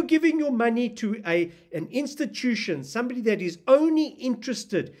 If you're giving your money to an institution, somebody that is only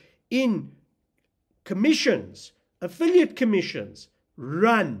interested in commissions, affiliate commissions,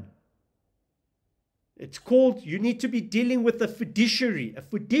 run. It's called, you need to be dealing with a fiduciary. A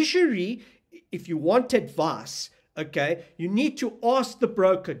fiduciary, if you want advice, okay, you need to ask the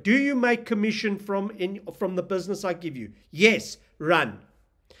broker, do you make commission from the business I give you? Yes, run.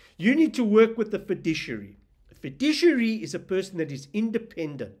 You need to work with the fiduciary. A fiduciary is a person that is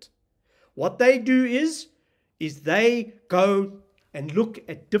independent. What they do is they go and look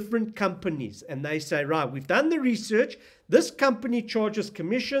at different companies and they say, right, we've done the research. This company charges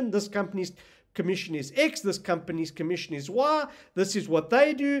commission. This company's commission is X. This company's commission is Y. This is what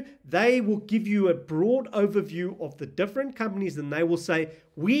they do. They will give you a broad overview of the different companies and they will say,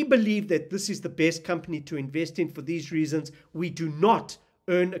 we believe that this is the best company to invest in for these reasons. We do not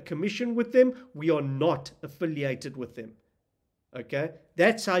earn a commission with them. We are not affiliated with them. Okay,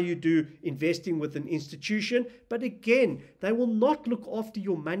 that's how you do investing with an institution. But again, they will not look after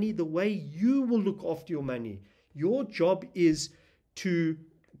your money the way you will look after your money. Your job is to,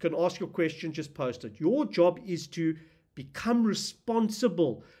 you can ask your question, just post it. Your job is to become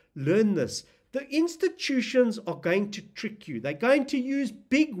responsible. Learn this. The institutions are going to trick you. They're going to use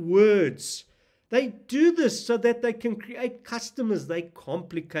big words. They do this so that they can create customers. They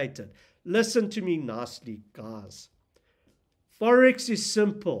complicate it. Listen to me nicely, guys. Forex is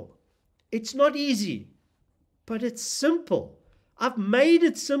simple. It's not easy, but it's simple. I've made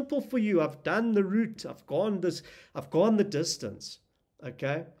it simple for you. I've done the route. I've gone the distance.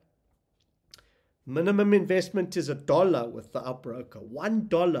 Okay? Minimum investment is $1 with our broker.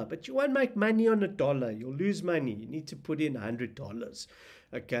 $1, but you won't make money on $1. You'll lose money. You need to put in $100.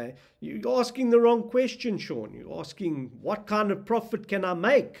 Okay, you're asking the wrong question, Sean. You're asking, what kind of profit can I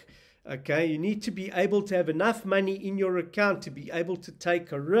make? Okay, you need to be able to have enough money in your account to be able to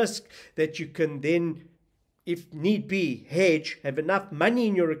take a risk that you can then, if need be, hedge, have enough money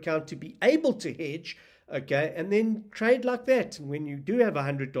in your account to be able to hedge, okay, and then trade like that. And when you do have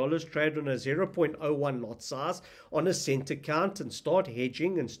 $100, trade on a 0.01 lot size on a cent account and start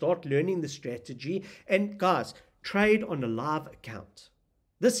hedging and start learning the strategy. And guys, trade on a live account.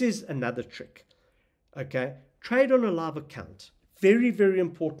 This is another trick, okay? Trade on a live account. Very, very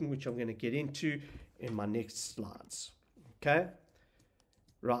important, which I'm going to get into in my next slides, okay?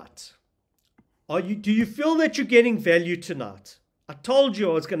 Right. Do you feel that you're getting value tonight? I told you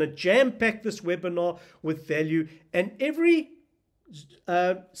I was going to jam-pack this webinar with value, and every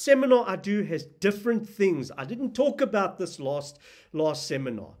seminar I do has different things. I didn't talk about this last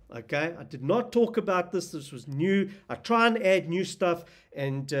seminar, okay? I did not talk about this. This was new. I try and add new stuff,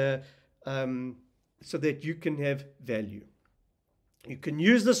 and so that you can have value. You can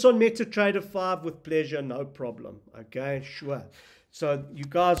use this on MetaTrader 5 with pleasure, no problem, okay? Sure. So you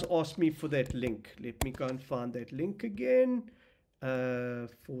guys asked me for that link. Let me go and find that link again.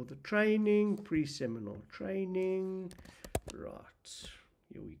 For the training, pre-seminar training. Right,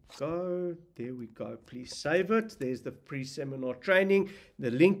 here we go. There we go. Please save it. There's the pre-seminar training.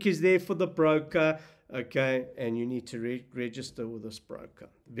 The link is there for the broker, okay? And you need to register with this broker.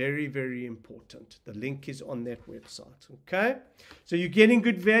 Very, very important. The link is on that website, okay? So you're getting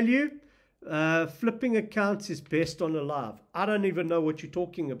good value. Flipping accounts is best on a live. I don't even know what you're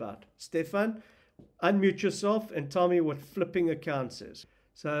talking about. Stefan, unmute yourself and tell me what flipping accounts is.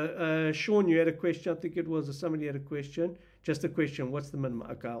 So, Sean, you had a question. I think it was, or somebody had a question. Just a question. What's the minimum?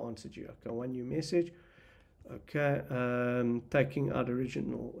 Okay, I answered you. Okay, one new message. Okay, taking out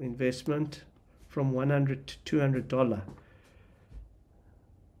original investment from $100 to $200.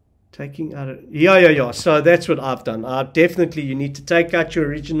 Taking out yeah. So that's what I've done. Definitely, you need to take out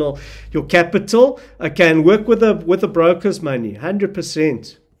your capital. Okay, and work with a broker's money.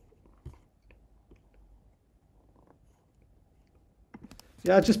 100%.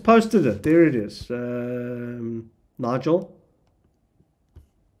 Yeah, I just posted it. There it is. Nigel.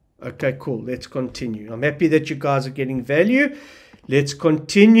 Okay, cool. Let's continue. I'm happy that you guys are getting value. Let's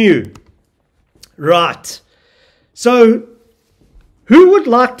continue. Right. So, who would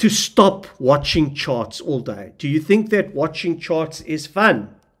like to stop watching charts all day? Do you think that watching charts is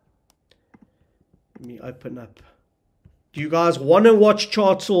fun? Let me open up. Do you guys want to watch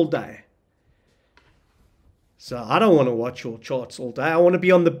charts all day? So I don't want to watch your charts all day. I want to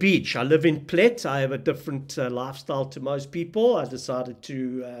be on the beach. I live in Plet. I have a different lifestyle to most people. I decided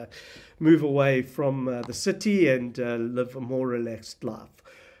to move away from the city and live a more relaxed life.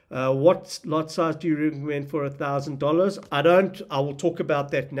 What lot size do you recommend for $1,000? I don't. I will talk about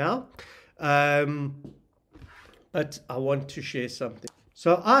that now. But I want to share something.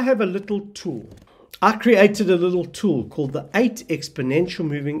 So I have a little tool. I created a little tool called the 8 Exponential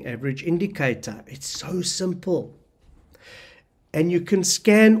Moving Average Indicator. It's so simple. And you can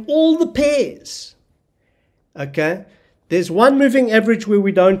scan all the pairs. Okay? There's one moving average where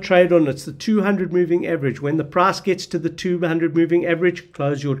we don't trade on. It's the 200 moving average. When the price gets to the 200 moving average,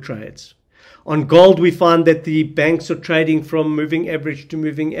 close your trades. On gold, we find that the banks are trading from moving average to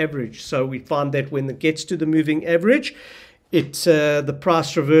moving average. So we find that when it gets to the moving average, the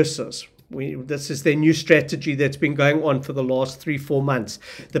price reverses. This is their new strategy that's been going on for the last 3-4 months.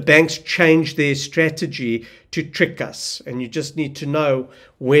 The banks changed their strategy to trick us, and you just need to know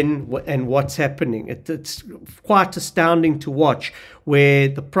when and what's happening. It's quite astounding to watch where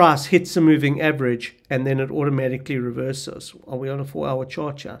the price hits a moving average and then it automatically reverses. Are we on a 4-hour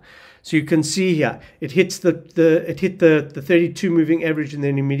chart here? So you can see here it hits it hit the 32 moving average and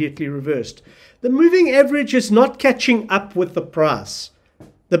then immediately reversed. The moving average is not catching up with the price.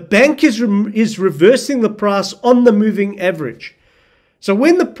 The bank is reversing the price on the moving average. So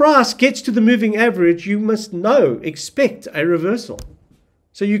when the price gets to the moving average, you must expect a reversal.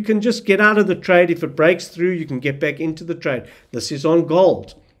 So you can just get out of the trade. If it breaks through, you can get back into the trade. This is on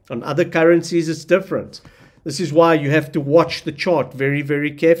gold. On other currencies, it's different. This is why you have to watch the chart very,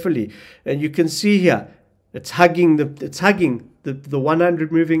 very carefully. And you can see here, it's hugging the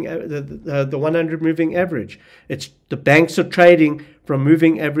 100 moving the 100 moving average. The banks are trading from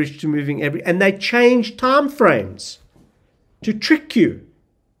moving average to moving average, and they change time frames to trick you.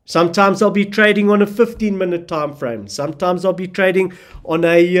 Sometimes I'll be trading on a 15-minute time frame. Sometimes I'll be trading on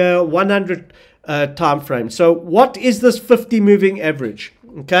a 100 time frame. So what is this 50 moving average?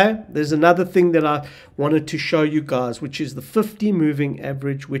 Okay, there's another thing that I wanted to show you guys, which is the 50 moving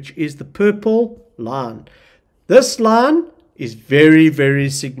average, which is the purple line. This line is very, very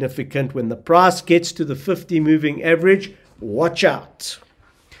significant. When the price gets to the 50 moving average, watch out.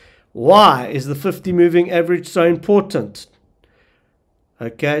 Why is the 50 moving average so important?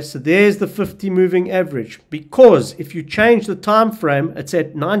 Okay, so there's the 50 moving average, because if you change the time frame, it's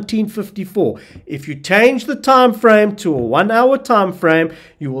at 1954. If you change the time frame to a 1 hour time frame,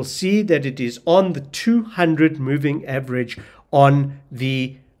 you will see that it is on the 200 moving average on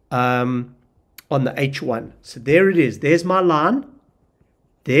the H1. So there it is. There's my line.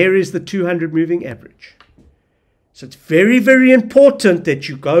 There is the 200 moving average. So it's very, very important that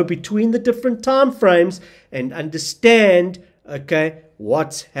you go between the different time frames and understand, okay,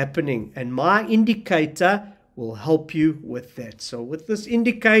 what's happening. And my indicator will help you with that. So with this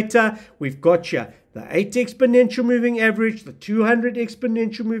indicator, we've got here the 8 exponential moving average, the 200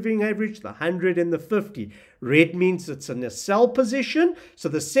 exponential moving average, the 100 and the 50. Red means it's in a sell position. So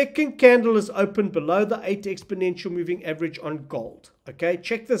the second candle is open below the 8 exponential moving average on gold. Okay,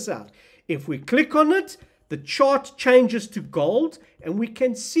 check this out. If we click on it, the chart changes to gold and we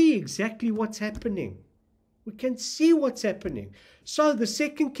can see exactly what's happening. We can see what's happening. So the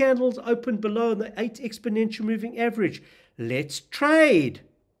second candle's open below the 8 exponential moving average. Let's trade.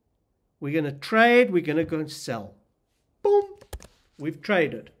 We're going to trade. We're going to go and sell. Boom. We've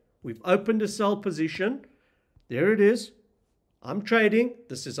traded. We've opened a sell position. There it is. I'm trading.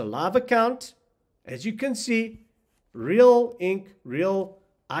 This is a live account. As you can see, real ink, real.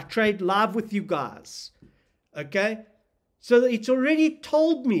 I trade live with you guys. Okay? So it's already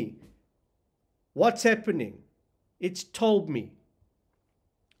told me what's happening. It's told me.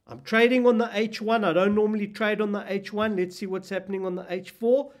 I'm trading on the H1. I don't normally trade on the H1. Let's see what's happening on the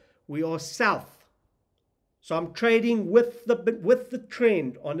H4. We are south. So I'm trading with the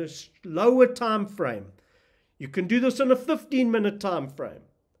trend on a lower time frame. You can do this on a 15-minute time frame.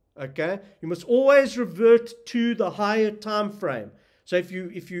 Okay? You must always revert to the higher time frame. So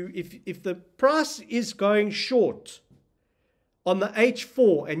if the price is going short on the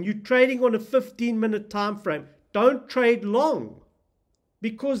H4 and you're trading on a 15-minute time frame, don't trade long,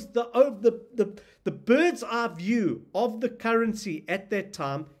 because the bird's eye view of the currency at that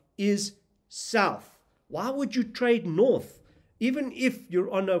time is south. Why would you trade north? Even if you're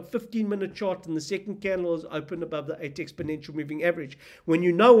on a 15-minute chart and the second candle is open above the 8 exponential moving average, when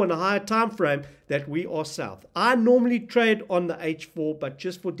you know on a higher time frame that we are south. I normally trade on the H4, but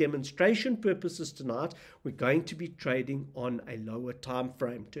just for demonstration purposes tonight, we're going to be trading on a lower time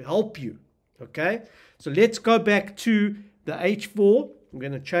frame to help you. Okay, so let's go back to the H4. I'm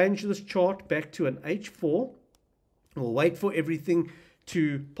going to change this chart back to an H4. We'll wait for everything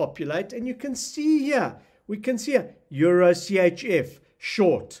to populate, and you can see here, we can see here, Euro CHF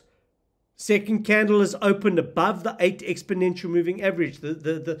short. Second candle is opened above the 8 exponential moving average.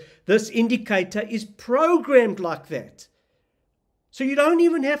 This indicator is programmed like that. So you don't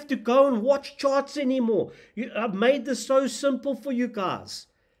even have to go and watch charts anymore. I've made this so simple for you guys.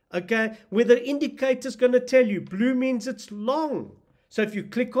 Okay, where the indicator is going to tell you blue means it's long. So if you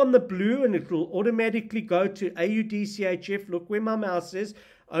click on the blue, and it will automatically go to AUD CHF. Look where my mouse is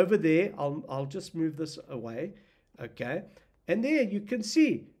over there. I'll just move this away. Okay, and there you can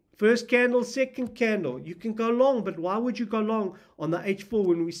see first candle, second candle. You can go long, but why would you go long on the H4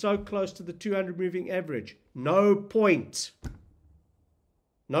 when we're so close to the 200 moving average? No point.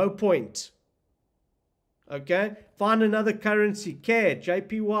 No point. Okay, find another currency, CAD,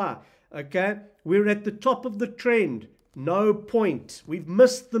 JPY. Okay, we're at the top of the trend. No point. We've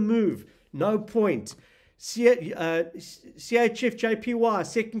missed the move. No point. CHF, JPY,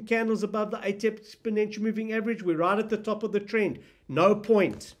 second candles above the 8 exponential moving average. We're right at the top of the trend. No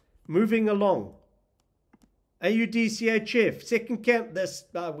point. Moving along. AUD, CHF, second candle.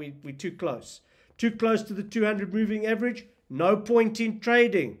 We're too close. Too close to the 200 moving average. No point in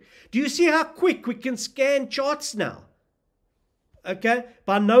trading. Do you see how quick we can scan charts now? Okay,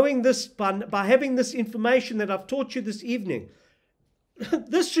 by knowing this, by having this information that I've taught you this evening,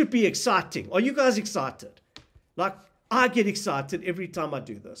 this should be exciting. Are you guys excited? Like, I get excited every time I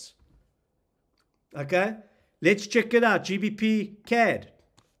do this. Okay, let's check it out. GBP CAD.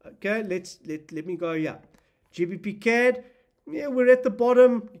 Okay, let me go here. GBP CAD. Yeah, we're at the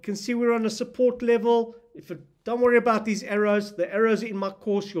bottom. You can see we're on a support level. Don't worry about these arrows. The arrows in my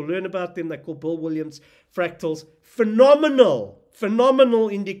course, you'll learn about them. They're called Bill Williams fractals. Phenomenal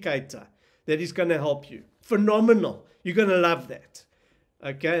indicator that is going to help you. Phenomenal. You're going to love that.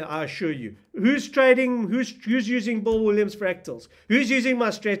 Okay, I assure you. Who's trading? Who's using Bill Williams fractals? Who's using my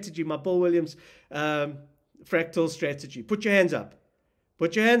strategy, my Bill Williams fractal strategy? Put your hands up.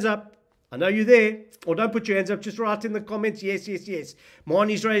 Put your hands up. I know you're there. Or don't put your hands up. Just write in the comments, yes, yes, yes.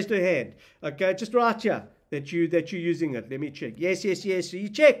 Marnie's raised her hand. Okay, just write here that you're using it. Let me check. Yes, yes, yes. So you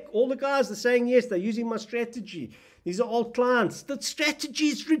check. All the guys are saying yes. They're using my strategy. These are all clients. The strategy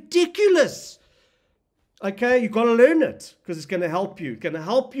is ridiculous. Okay, you've got to learn it because it's going to help you. It's going to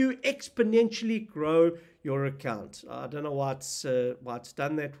help you exponentially grow your account. I don't know why it's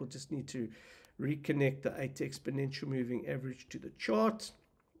done that. We'll just need to reconnect the 8 exponential moving average to the chart.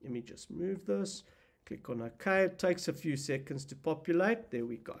 Let me just move this. Click on OK. It takes a few seconds to populate. There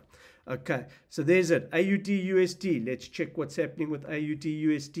we go. Okay, so there's it. AUD USD. Let's check what's happening with AUD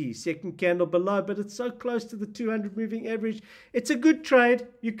USD. Second candle below, but it's so close to the 200 moving average. It's a good trade.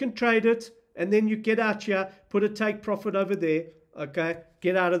 You can trade it, and then you get out here, put a take profit over there. Okay,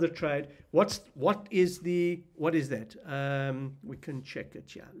 get out of the trade. What is that? We can check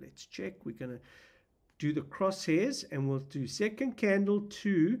it. Yeah, let's check. We're gonna do the crosshairs, and we'll do second candle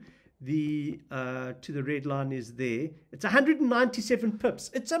to the red line is there. It's 197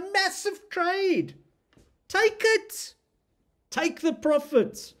 pips. It's a massive trade. Take it. Take the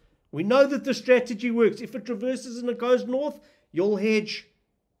profits. We know that the strategy works. If it reverses and it goes north, you'll hedge.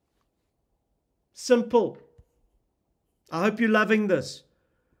 Simple. I hope you're loving this.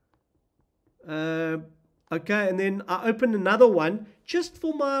 Okay, and then I open another one just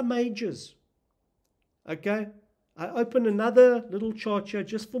for my majors. Okay, I open another little chart here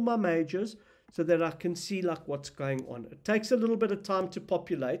just for my majors so that I can see like what's going on. It takes a little bit of time to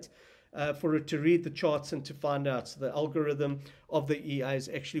populate for it to read the charts and to find out. So the algorithm of the EA is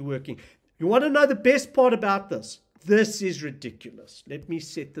actually working. You want to know the best part about this? This is ridiculous. Let me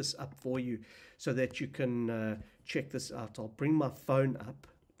set this up for you so that you can check this out. I'll bring my phone up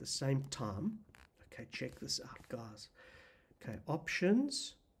at the same time. Okay, check this out, guys. Okay,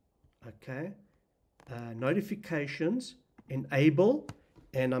 options. Okay. Notifications, enable,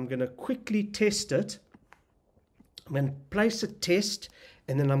 and I'm going to quickly test it. I'm going to place a test,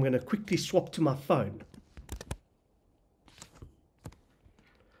 and then I'm going to quickly swap to my phone.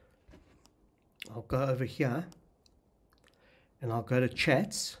 I'll go over here, and I'll go to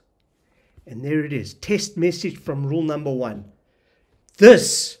chats, and there it is. Test message from rule number 1.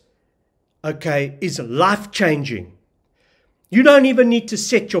 This, okay, is life-changing. You don't even need to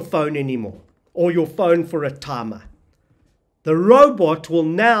set your phone anymore, or your phone for a timer. The robot will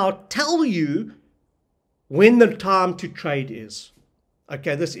now tell you when the time to trade is.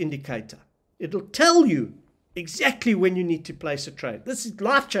 Okay, this indicator. It'll tell you exactly when you need to place a trade. This is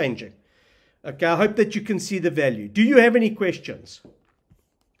life-changing. Okay, I hope that you can see the value. Do you have any questions?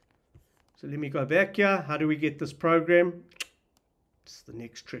 So let me go back here. How do we get this program? It's the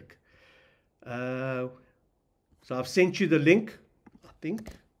next trick. So I've sent you the link, I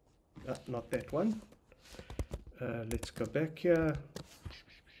think. Not that one. Let's go back here.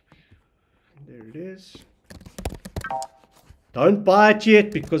 There it is. Don't buy it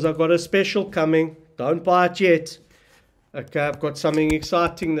yet because I've got a special coming. Don't buy it yet. Okay, I've got something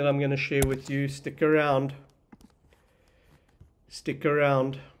exciting that I'm going to share with you. Stick around. Stick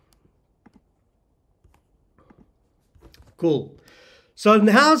around. Cool. So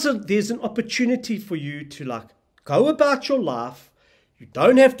now there's an opportunity for you to go about your life. You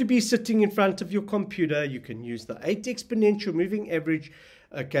don't have to be sitting in front of your computer. You can use the 8 exponential moving average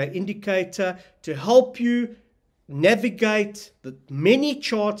indicator to help you navigate the many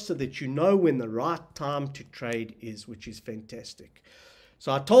charts so that you know when the right time to trade is, which is fantastic.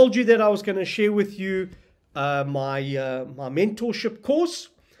 So I told you that I was going to share with you my mentorship course.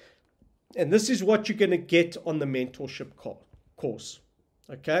 And this is what you're going to get on the mentorship course.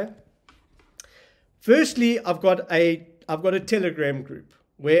 Okay. Firstly, I've got a Telegram group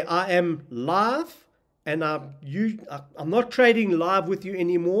where I am live, and I'm not trading live with you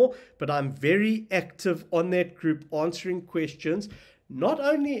anymore, but I'm very active on that group answering questions. Not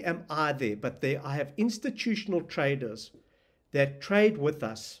only am I there, but I have institutional traders that trade with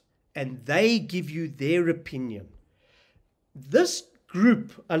us, and they give you their opinion. This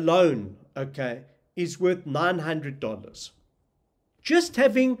group alone, okay, is worth $900. Just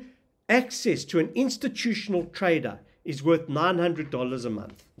having access to an institutional trader is worth $900 a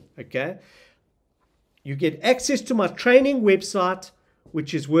month. Okay, you get access to my training website,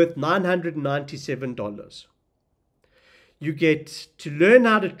 which is worth $997. You get to learn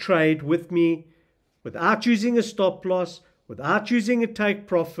how to trade with me without using a stop loss, without using a take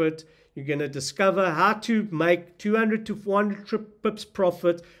profit. You're going to discover how to make 200 to 400 pips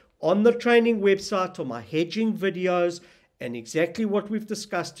profit on the training website, or my hedging videos, and exactly what we've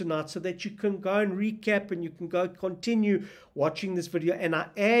discussed tonight, so that you can go and recap and you can go continue watching this video. And I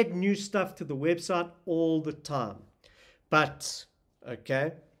add new stuff to the website all the time. But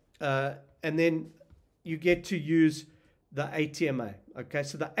Okay. And then you get to use the 8 EMA. Okay.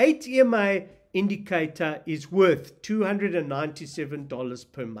 So the 8 EMA indicator is worth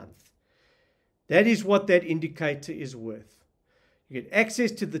 $297 per month. That is what that indicator is worth. You get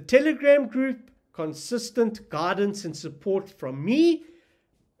access to the Telegram group, consistent guidance and support from me,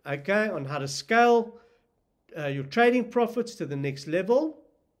 okay, on how to scale your trading profits to the next level.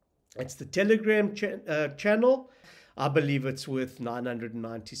 It's the Telegram channel. I believe it's worth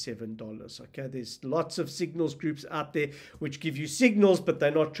 $997. Okay, there's lots of signals groups out there which give you signals, but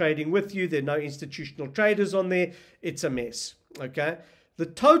they're not trading with you. There are no institutional traders on there. It's a mess. Okay, the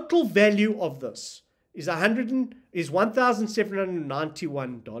total value of this is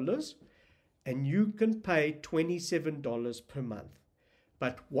 $1,791, and you can pay $27 per month.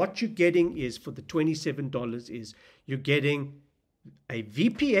 But what you're getting is, for the $27, is you're getting a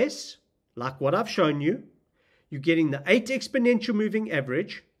VPS, like what I've shown you. You're getting the 8 exponential moving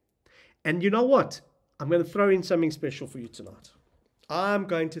average. And you know what? I'm going to throw in something special for you tonight. I'm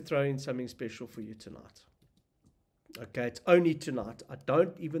going to throw in something special for you tonight. Okay, it's only tonight. I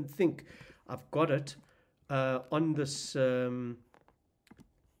don't even think I've got it on this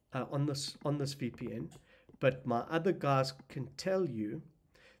VPN, but my other guys can tell you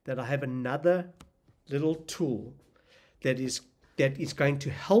that I have another little tool that is going to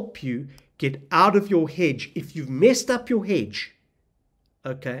help you get out of your hedge. If you've messed up your hedge,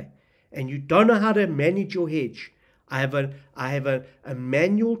 okay, and you don't know how to manage your hedge, I have a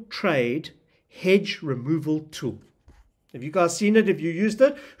manual trade hedge removal tool. Have you guys seen it? Have you used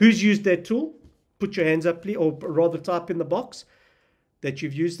it? Who's used that tool? Put your hands up, please, or rather type in the box that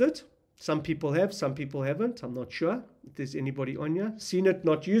you've used it. Some people have, some people haven't. I'm not sure if there's anybody on here. Seen it,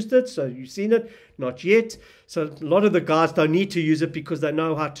 not used it. So you've seen it, not yet. So a lot of the guys don't need to use it because they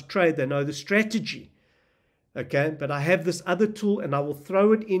know how to trade. They know the strategy. Okay, but I have this other tool and I will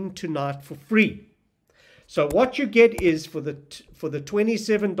throw it in tonight for free. So what you get is, for the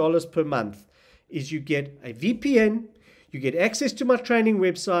 $27 per month, is you get a VPN, you get access to my training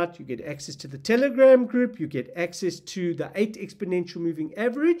website, you get access to the Telegram group, you get access to the 8 exponential moving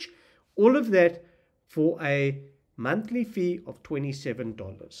average, all of that for a monthly fee of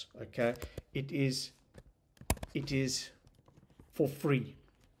 $27. Okay, it is for free.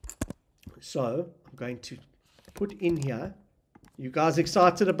 So I'm going to put in here. You guys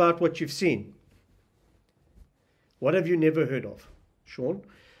excited about what you've seen? What have you never heard of, Sean?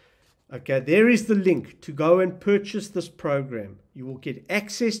 Okay, there is the link to go and purchase this program. You will get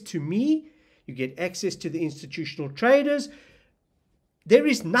access to me. You get access to the institutional traders. There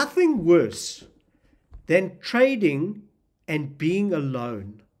is nothing worse than trading and being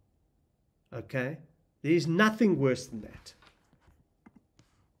alone. Okay? There is nothing worse than that.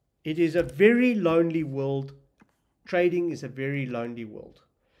 It is a very lonely world. Trading is a very lonely world.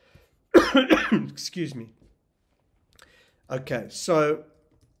 Excuse me. Okay, so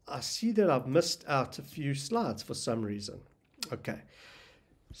I see that I've missed out a few slides for some reason. Okay,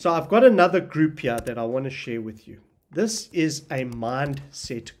 so I've got another group here that I want to share with you. This is a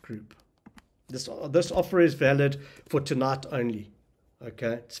mindset group. This offer is valid for tonight only.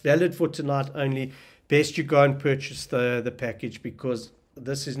 Okay, it's valid for tonight only. Best you go and purchase the package, because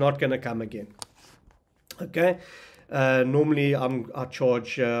this is not going to come again. Okay, normally I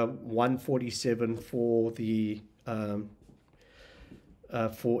charge $147 for the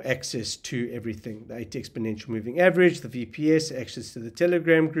for access to everything, the 8 exponential moving average, the VPS, access to the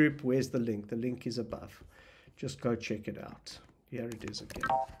Telegram group. Where's the link? The link is above. Just go check it out. Here it is again.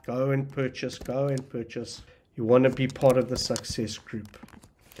 Go and purchase. Go and purchase. You want to be part of the success group,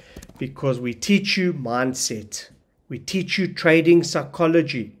 because we teach you mindset. We teach you trading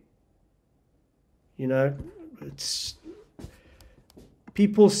psychology. You know,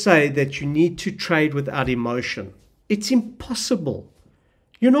 people say that you need to trade without emotion. It's impossible.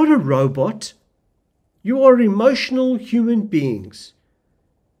 You're not a robot. You are emotional human beings.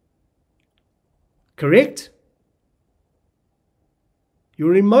 Correct?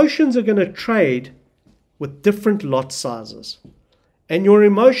 Your emotions are going to trade with different lot sizes. And your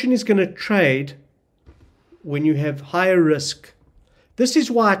emotion is going to trade when you have higher risk. This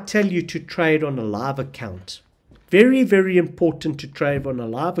is why I tell you to trade on a live account. Very, very important to trade on a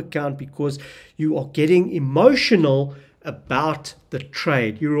live account, because you are getting emotional about the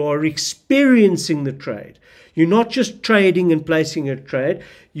trade. You are experiencing the trade. You're not just trading and placing a trade.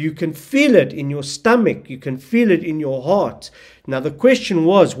 You can feel it in your stomach. You can feel it in your heart. Now the question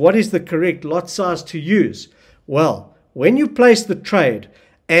was, what is the correct lot size to use? Well, when you place the trade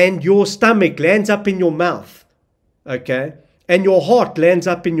and your stomach lands up in your mouth, okay, and your heart lands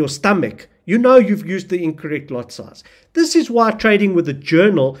up in your stomach, You know you've used the incorrect lot size. This is why trading with a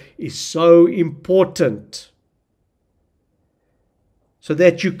journal is so important. So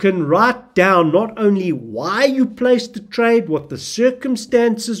that you can write down not only why you placed the trade, what the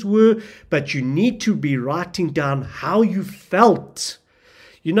circumstances were, but you need to be writing down how you felt.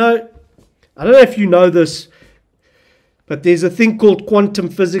 You know, I don't know if you know this, but there's a thing called quantum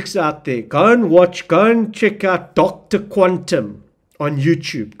physics out there. Go and check out Dr. Quantum on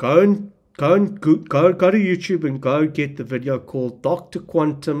YouTube. Go to YouTube and go get the video called Dr.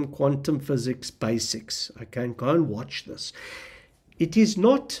 Quantum Physics Basics. Okay, and go and watch this. It is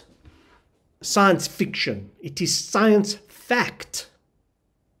not science fiction. It is science fact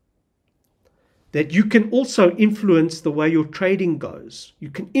that you can also influence the way your trading goes. You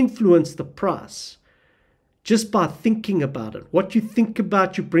can influence the price just by thinking about it. What you think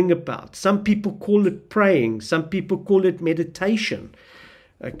about, you bring about. Some people call it praying. Some people call it meditation.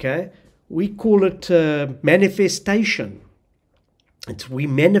 Okay? We call it manifestation. We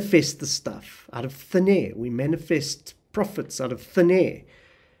manifest the stuff out of thin air. We manifest profits out of thin air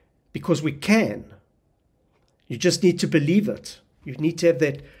because we can. You just need to believe it. You need to have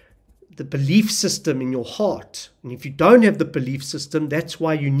the belief system in your heart. And if you don't have the belief system, that's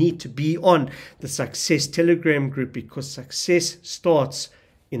why you need to be on the Success Telegram group, because success starts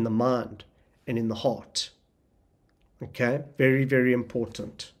in the mind and in the heart. Okay? Very, very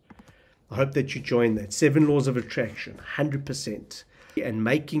important. I hope that you join that. 7 laws of attraction, 100%. And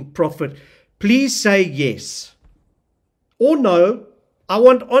making profit. Please say yes or no. I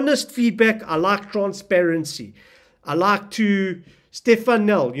want honest feedback. I like transparency. I like to, Stefan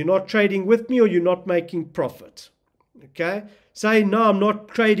Nell, you're not trading with me or you're not making profit. Okay? Say, no, I'm not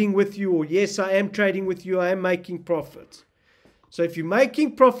trading with you, or yes, I am trading with you. I am making profit. So if you're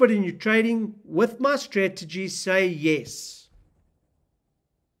making profit and you're trading with my strategy, say yes.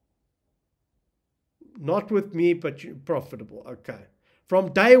 Not with me, but you're profitable. Okay.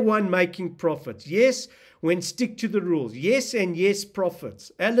 From day one, making profits. Yes, when stick to the rules. Yes, and yes,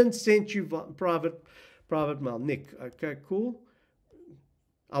 profits. Alan sent you private mail. Nick, okay, cool.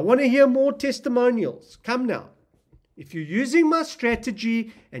 I want to hear more testimonials. Come now. If you're using my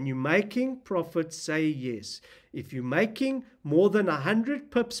strategy and you're making profits, say yes. If you're making more than 100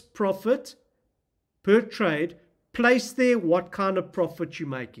 pips profit per trade, place there what kind of profit you're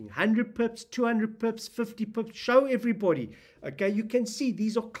making. 100 pips, 200 pips, 50 pips. Show everybody. Okay, you can see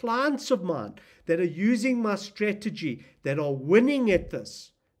these are clients of mine that are using my strategy, that are winning at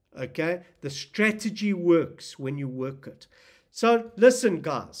this. Okay, the strategy works when you work it. So listen,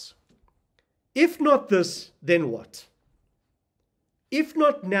 guys. If not this, then what? If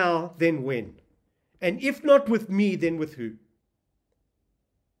not now, then when? And if not with me, then with who?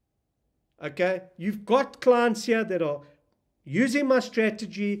 Okay, you've got clients here that are using my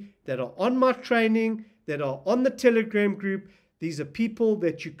strategy, that are on my training, that are on the Telegram group. These are people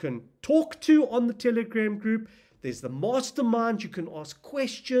that you can talk to on the Telegram group. There's the mastermind. You can ask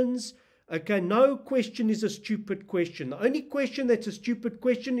questions. Okay, no question is a stupid question. The only question that's a stupid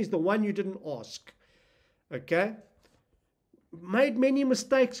question is the one you didn't ask. Okay? Made many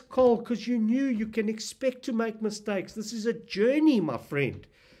mistakes, Cole, because you knew you can expect to make mistakes. This is a journey, my friend.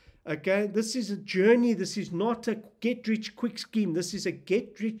 Okay, this is a journey. This is not a get-rich-quick scheme. This is a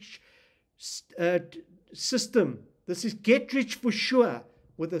get-rich system. This is get-rich for sure,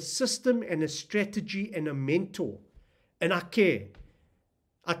 with a system and a strategy and a mentor. And I care.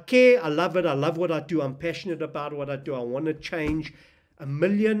 I care. I love it. I love what I do. I'm passionate about what I do. I want to change 1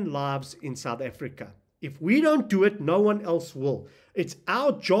 million lives in South Africa. If we don't do it, no one else will. It's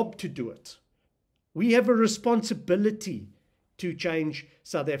our job to do it. We have a responsibility to change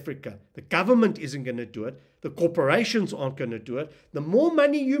South Africa. The government isn't going to do it. The corporations aren't going to do it. The more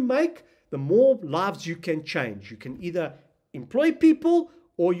money you make, the more lives you can change. You can either employ people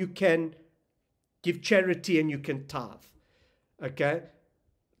or you can give charity and you can tithe. Okay?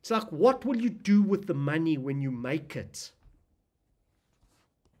 It's like, what will you do with the money when you make it?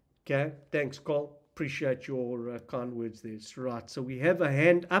 Okay? Thanks, Carl. Appreciate your kind words there. It's right. So we have a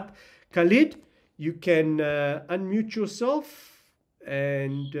hand up. Khalid, you can unmute yourself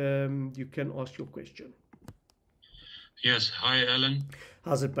and you can ask your question. Yes. Hi, Alan.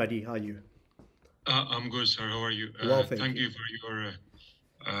 How's it, buddy? How are you? I'm good, sir. How are you? Well, thank you for your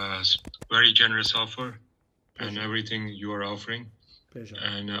very generous offer. Pleasure. And everything you are offering. Pleasure.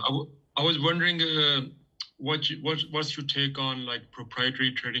 And I was wondering, what's your take on like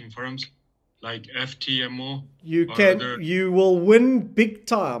proprietary trading firms, like FTMO? You will win big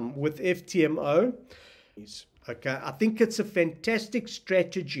time with FTMO. Okay, I think it's a fantastic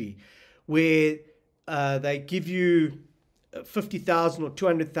strategy where they give you 50,000 or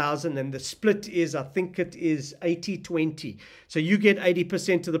 200,000, and the split is, I think it is 80-20. So you get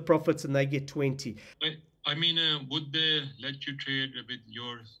 80% of the profits and they get 20. I mean, would they let you trade with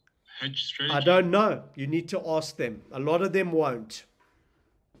your hedge strategy? I don't know. You need to ask them. A lot of them won't.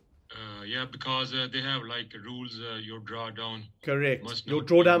 Yeah, because they have like rules, your drawdown. Correct. Your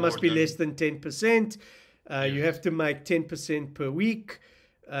drawdown must be less than 10%. Yes. You have to make 10% per week.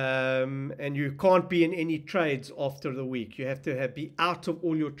 And you can't be in any trades after the week. You have to be out of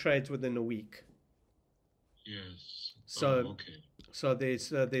all your trades within a week. Yes. So, okay. So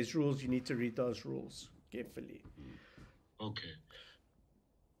there's rules. You need to read those rules carefully. Okay.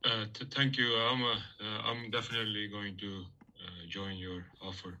 Thank you. I'm definitely going to join your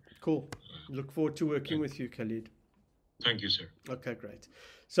offer. Cool. Look forward to working with you, Khalid. Thank you, sir. Okay, great.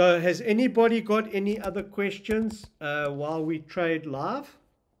 So has anybody got any other questions while we trade live?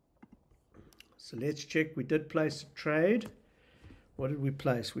 So let's check. We did place a trade. What did we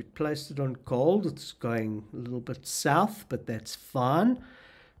place? We placed it on gold. It's going a little bit south, but that's fine.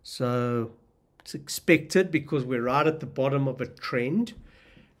 So it's expected because we're right at the bottom of a trend.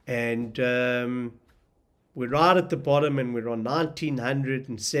 And we're right at the bottom and we're on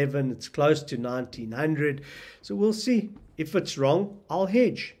 1907. It's close to 1900. So we'll see. If it's wrong, I'll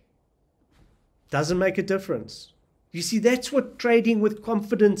hedge. Doesn't make a difference. You see, that's what trading with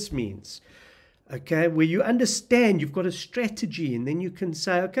confidence means. Okay, where you understand you've got a strategy and then you can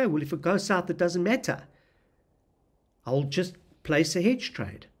say, okay, well, if it goes south, it doesn't matter. I'll just place a hedge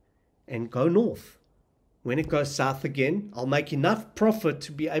trade and go north. When it goes south again, I'll make enough profit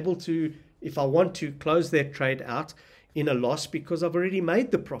to be able to, if I want to, close that trade out in a loss because I've already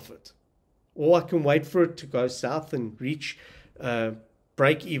made the profit. Or I can wait for it to go south and reach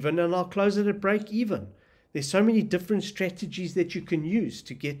break even, and I'll close it at break even. There's so many different strategies that you can use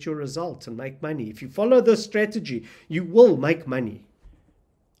to get your result and make money. If you follow this strategy, you will make money.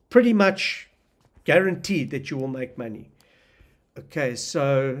 Pretty much guaranteed that you will make money. Okay,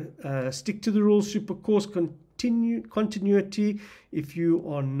 so stick to the rules, super course, continuity if you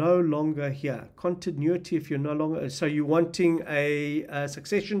are no longer here. Continuity if you're no longer, so you're wanting a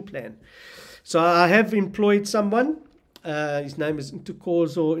succession plan. So I have employed someone. His name is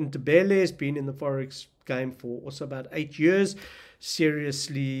Ntokozo Ntebele. He's been in the Forex game for also about 8 years.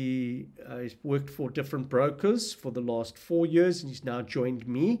 Seriously, he's worked for different brokers for the last 4 years, and he's now joined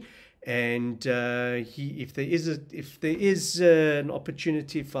me. And if there is an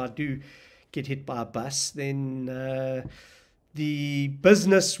opportunity, if I do get hit by a bus, then the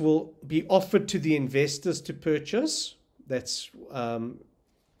business will be offered to the investors to purchase. That's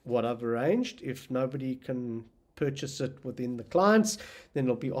what I've arranged. If nobody can purchase it within the clients, then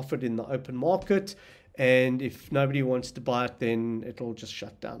it'll be offered in the open market. And if nobody wants to buy it, then it'll just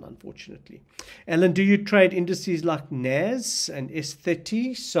shut down, unfortunately. Alan, do you trade indices like NAS and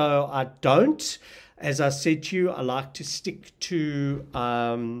S30? So I don't. As I said to you, I like to stick to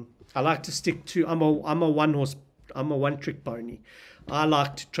I'm a one-trick pony. I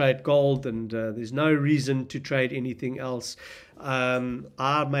like to trade gold, and there's no reason to trade anything else.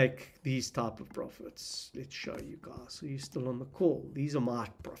 I make these type of profits. Let's show you guys. Are you still on the call? These are my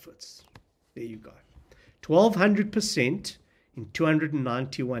profits. There you go. 1,200% in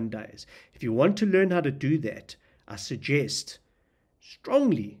 291 days. If you want to learn how to do that, I suggest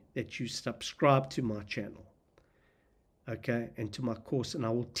strongly that you subscribe to my channel, okay, and to my course, and I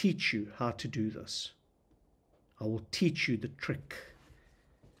will teach you how to do this. I will teach you the trick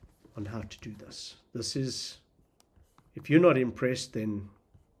on how to do this. This is, if you're not impressed, then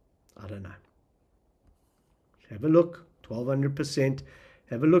I don't know. Have a look, 1,200%.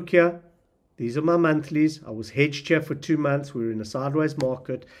 Have a look here. These are my monthlies. I was hedged here for 2 months. We were in a sideways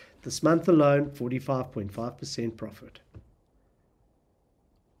market. This month alone, 45.5% profit.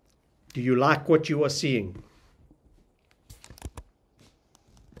 Do you like what you are seeing?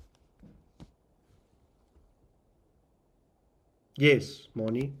 Yes,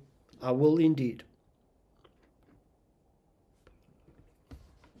 Moni, I will indeed.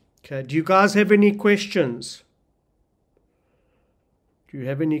 Okay, do you guys have any questions? Do you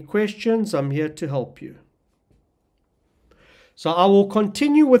have any questions? I'm here to help you. So I will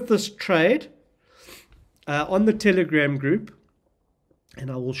continue with this trade on the Telegram group, and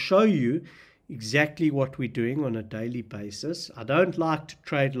I will show you exactly what we're doing on a daily basis. I don't like to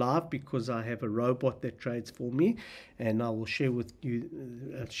trade live because I have a robot that trades for me, and I will share with you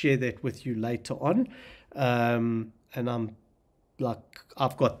share that with you later on. And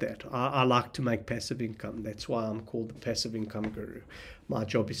I've got that. I like to make passive income. That's why I'm called the Passive Income Guru. My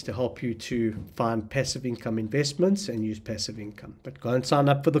job is to help you to find passive income investments and use passive income. But go and sign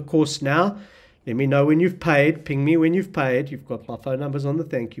up for the course now. Let me know when you've paid. Ping me when you've paid. You've got my phone numbers on the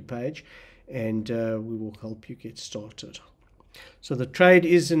thank you page, and we will help you get started. So the trade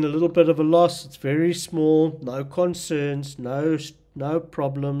is in a little bit of a loss. It's very small, no concerns, no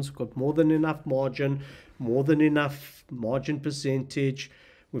problems. Got more than enough margin, more than enough margin percentage.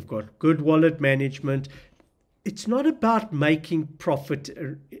 We've got good wallet management. It's not about making profit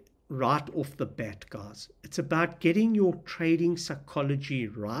right off the bat, guys. It's about getting your trading psychology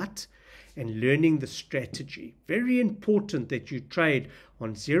right and learning the strategy. Very important that you trade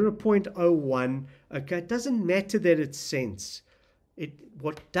on 0.01. Okay, it doesn't matter that it's cents.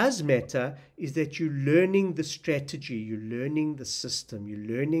 What does matter is that you're learning the strategy, you're learning the system, you're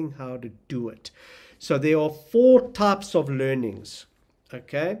learning how to do it. So there are 4 types of learnings.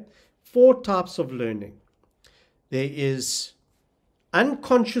 Okay, 4 types of learning. There is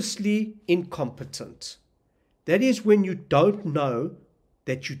unconsciously incompetent. That is when you don't know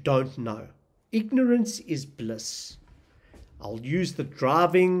that you don't know. Ignorance is bliss. I'll use the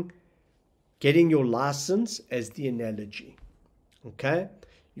driving, getting your license as the analogy. Okay,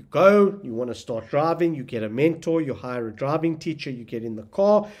 you go, you want to start driving, you get a mentor, you hire a driving teacher, you get in the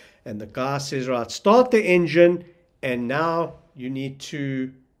car, and the guy says, right, start the engine, and now you need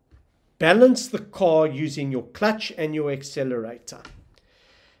to balance the car using your clutch and your accelerator.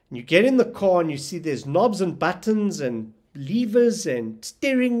 And you get in the car and you see there's knobs and buttons and levers and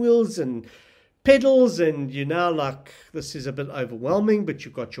steering wheels and pedals, and you're now like, this is a bit overwhelming, but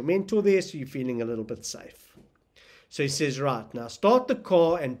you've got your mentor there, so you're feeling a little bit safe. So he says, right, now start the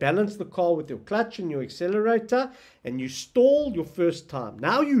car and balance the car with your clutch and your accelerator, and you stall your first time.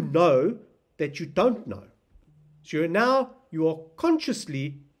 Now you know that you don't know. So you are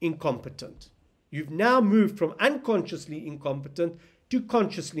consciously incompetent. You've now moved from unconsciously incompetent to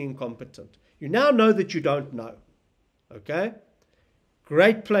consciously incompetent. You now know that you don't know. Okay?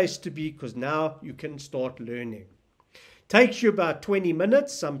 Great place to be, because now you can start learning. Takes you about 20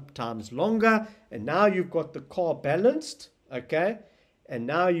 minutes, sometimes longer, and now you've got the car balanced, okay? And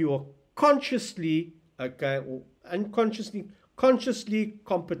now you are consciously, okay, or consciously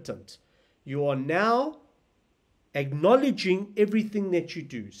competent. You are now acknowledging everything that you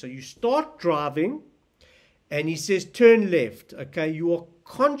do. So you start driving, and he says turn left, okay? You are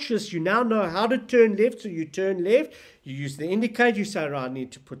conscious, you now know how to turn left, so you turn left, you use the indicator, you say, right, I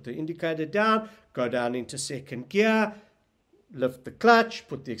need to put the indicator down, go down into second gear, lift the clutch,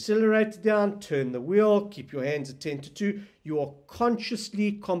 put the accelerator down, turn the wheel, keep your hands at 10 to 2. You are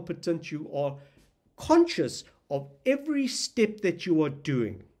consciously competent. You are conscious of every step that you are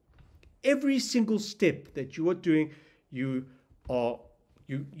doing. Every single step that you are doing, you're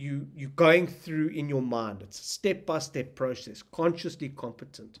going through in your mind. It's a step-by-step process, consciously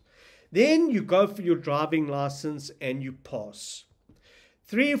competent. Then you go for your driving license and you pass.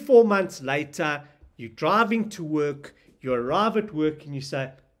 3 or 4 months later, you're driving to work, you arrive at work and you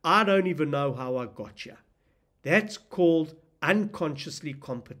say, I don't even know how I got here. That's called unconsciously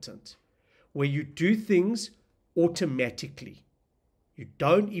competent, where you do things automatically. You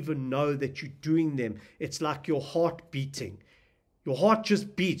don't even know that you're doing them. It's like your heart beating. Your heart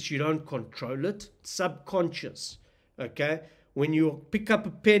just beats. You don't control it. It's subconscious. Okay? When you pick up a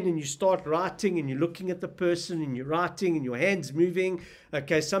pen and you start writing and you're looking at the person and you're writing and your hands moving,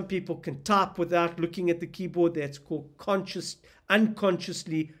 okay, some people can type without looking at the keyboard. That's called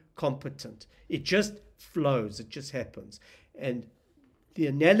unconsciously competent. It just flows. It just happens. And the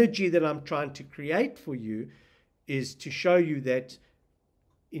analogy that I'm trying to create for you is to show you that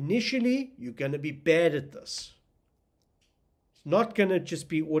initially you're going to be bad at this. It's not going to just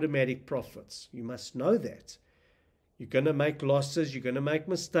be automatic profits. You must know that. You're going to make losses, you're going to make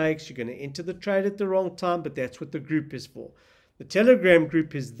mistakes, you're going to enter the trade at the wrong time, but that's what the group is for. The Telegram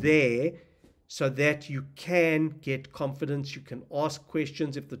group is there so that you can get confidence, you can ask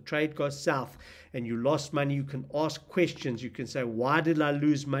questions. If the trade goes south and you lost money, you can ask questions. You can say, why did I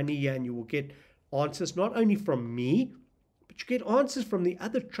lose money here? And you will get answers not only from me, but you get answers from the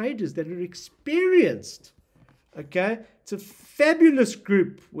other traders that are experienced. Okay? It's a fabulous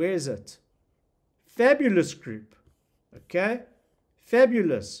group. Where is it? Fabulous group. Okay,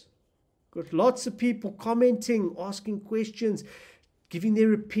 fabulous. Got lots of people commenting, asking questions, giving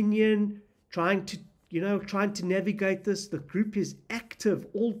their opinion, trying to navigate this. The group is active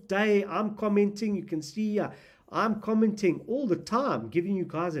all day. I'm commenting. You can see here, I'm commenting all the time, giving you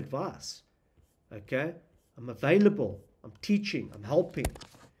guys advice. Okay, I'm available. I'm teaching. I'm helping.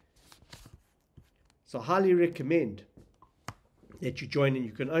 So I highly recommend that you join, and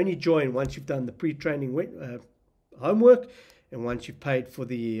you can only join once you've done the pre-training homework and once you've paid for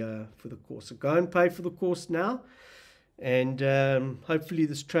the course. So go and pay for the course now, and hopefully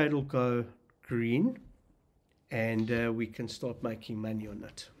this trade will go green, and we can start making money on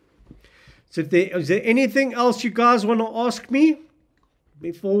it. So is there anything else you guys want to ask me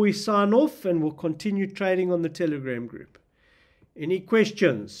before we sign off, and we'll continue trading on the Telegram group? Any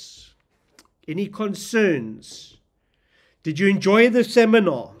questions? Any concerns? Did you enjoy the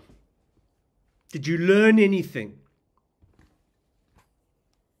seminar? Did you learn anything?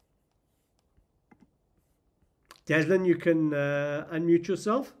 Jaslyn, you can unmute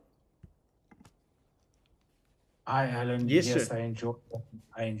yourself. Hi, Alan. Yes, Yes, sir.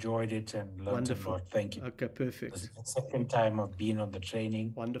 I enjoyed it and learned Wonderful. a lot. Thank you. Okay, perfect. This is the second time I've been on the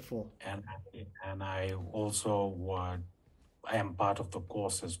training. Wonderful. And I also I am part of the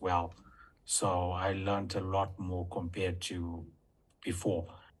course as well. So I learned a lot more compared to before.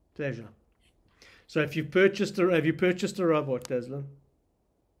 Pleasure. So have you purchased a robot, Jaslyn?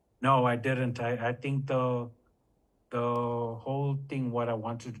 No, I didn't. I think the whole thing, what I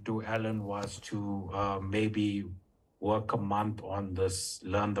wanted to do, Alan, was to maybe work a month on this,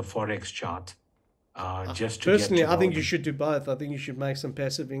 learn the Forex chart. Just to personally, get to I think know you should do both. I think you should make some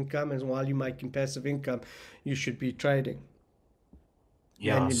passive income, and while you're making passive income, you should be trading.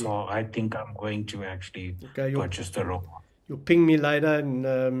 Yeah, manually. so I think I'm going to actually purchase the robot. You'll ping me later, and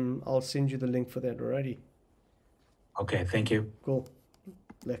I'll send you the link for that already. Okay, thank you. Cool.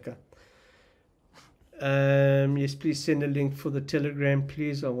 Lekker. Yes, please send a link for the Telegram,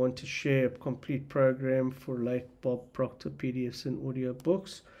 please. I want to share a complete program for late Bob Proctor PDFs and audio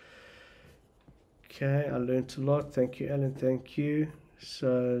books. Okay, I learned a lot. Thank you, Alan. Thank you.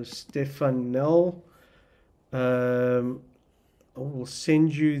 So, Stefan Nell, I will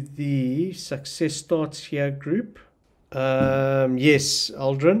send you the Success Starts Here group. Yes,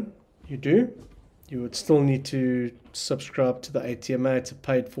 Aldrin, you do. You would still need to subscribe to the ATMA. It's a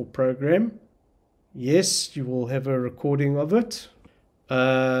paid-for program. Yes, you will have a recording of it.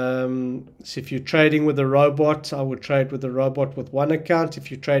 So if you're trading with a robot, I would trade with a robot with one account. If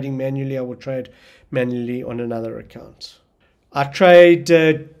you're trading manually, I would trade manually on another account. I trade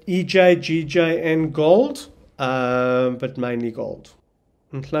EJ, GJ, and gold, but mainly gold.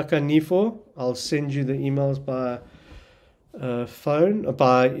 Nhlaka Nifo, I'll send you the emails by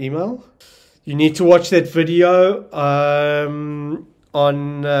by email. You need to watch that video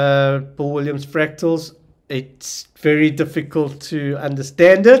on Bill Williams fractals. It's very difficult to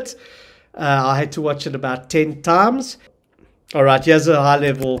understand it. I had to watch it about 10 times. All right, here's a high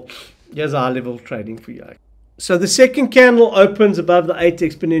level trading for you. So the second candle opens above the 8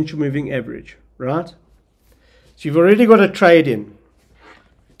 exponential moving average, right? So you've already got a trade in.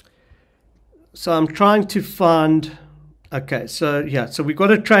 So I'm trying to find, okay, so yeah, so we've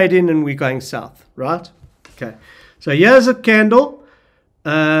got a trade in and we're going south, right? Okay, so here's a candle.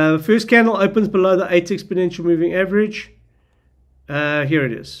 First candle opens below the 8 exponential moving average. Here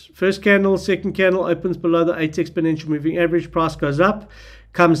it is. First candle, second candle opens below the 8 exponential moving average. Price goes up,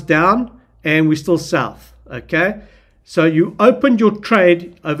 comes down, and we're still south. Okay, so you opened your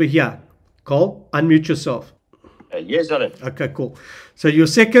trade over here. Cole, unmute yourself. Yes, Alan. Okay, cool. So your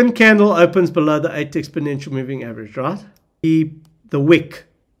second candle opens below the 8 exponential moving average, right? The wick.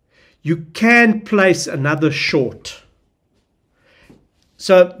 You can place another short.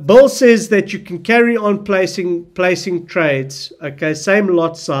 So Bill says that you can carry on placing trades, okay, same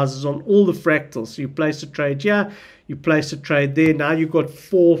lot sizes on all the fractals. So you place a trade here, you place a trade there. Now you've got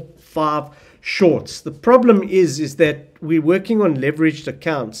 4, 5 shorts. The problem is that we're working on leveraged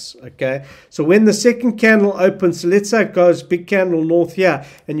accounts, okay? So when the second candle opens, so let's say it goes big candle north here,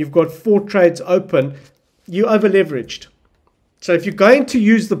 and you've got 4 trades open, you over leveraged. So if you're going to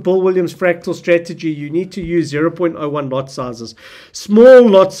use the Bill Williams fractal strategy, you need to use 0.01 lot sizes. Small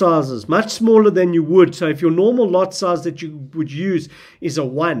lot sizes, much smaller than you would. So if your normal lot size that you would use is a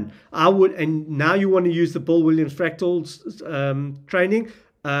 1, and now you want to use the Bill Williams fractals training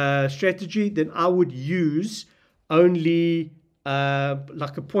strategy, then I would use only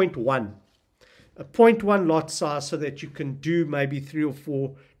like a 0.1. A 0.1 lot size so that you can do maybe 3 or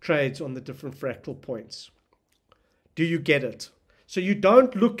 4 trades on the different fractal points. Do you get it? So you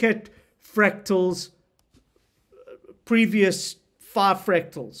don't look at fractals, previous 5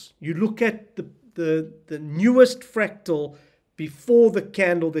 fractals. You look at the newest fractal before the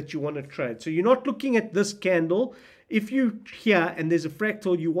candle that you want to trade. So you're not looking at this candle. If you're here and there's a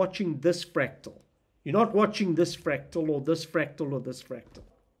fractal, you're watching this fractal. You're not watching this fractal or this fractal or this fractal.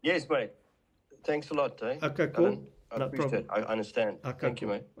 Yes, mate. Thanks a lot, eh? Okay, cool. Alan, I appreciate it. I understand. Okay, Thank you,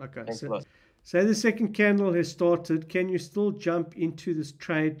 mate. Okay. Thanks a lot. Say the second candle has started. Can you still jump into this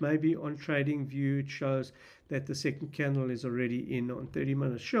trade? Maybe on trading view it shows that the second candle is already in on 30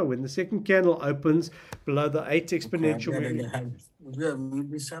 minutes. Sure, when the second candle opens below the 8 exponential moving.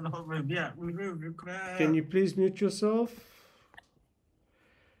 Can you please mute yourself?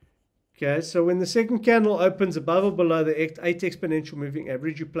 Okay, so when the second candle opens above or below the 8 exponential moving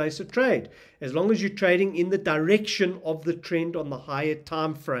average, you place a trade. As long as you're trading in the direction of the trend on the higher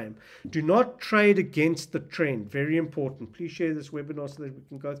time frame. Do not trade against the trend. Very important. Please share this webinar so that we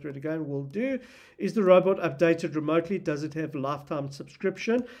can go through it again. Will do. Is the robot updated remotely? Does it have a lifetime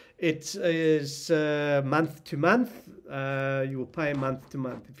subscription? It is month to month. You will pay month to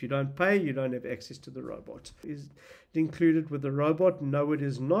month. If you don't pay, you don't have access to the robot. Is included with the robot? No, it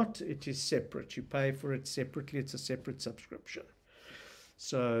is not. It is separate. You pay for it separately. It's a separate subscription.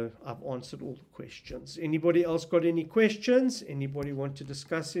 So I've answered all the questions. Anybody else got any questions? Anybody want to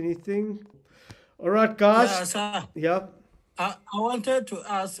discuss anything? All right, guys. Yeah, sir. Yeah. I wanted to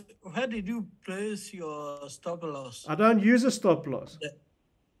ask, where did you place your stop loss? I don't use a stop loss.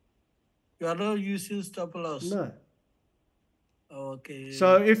 You are not using stop loss? No. Okay.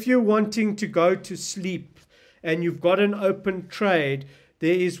 So if you're wanting to go to sleep and you've got an open trade,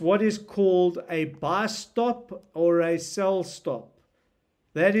 there is what is called a buy stop or a sell stop.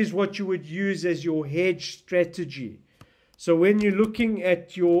 That is what you would use as your hedge strategy. So when you're looking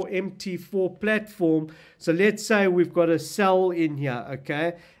at your MT4 platform, so let's say we've got a sell in here,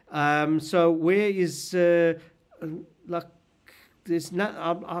 okay? So where is, like, there's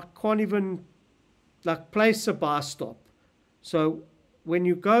not, I can't even, like, place a buy stop. So when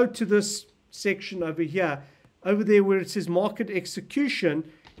you go to this section over here, over there where it says market execution,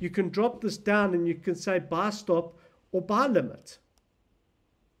 you can drop this down and you can say buy stop or buy limit.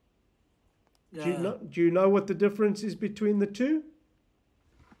 Yeah. Do you know what the difference is between the two?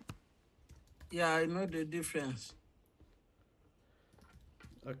 Yeah, I know the difference.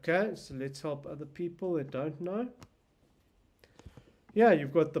 Okay, so let's help other people that don't know. Yeah,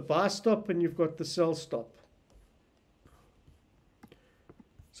 you've got the buy stop and you've got the sell stop.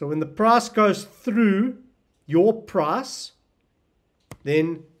 So when the price goes through your price,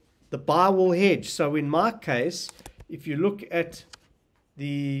 then the buy will hedge. So in my case, if you look at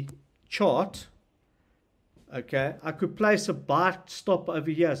the chart, okay, I could place a buy stop over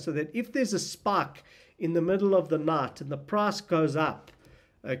here so that if there's a spike in the middle of the night and the price goes up,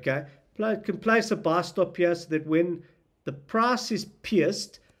 okay, I can place a buy stop here so that when the price is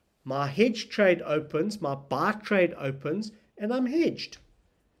pierced, my hedge trade opens, my buy trade opens, and I'm hedged.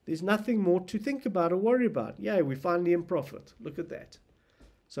 There's nothing more to think about or worry about. Yeah, we're finally in profit. Look at that.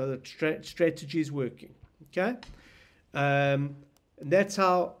 So the strategy is working. Okay, and that's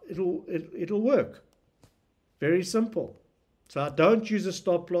how it'll work. Very simple. So I don't use a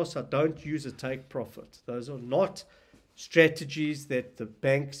stop loss. I don't use a take profit. Those are not strategies that the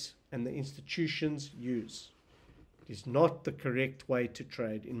banks and the institutions use. It is not the correct way to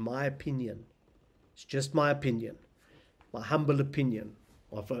trade, in my opinion. It's just my opinion, my humble opinion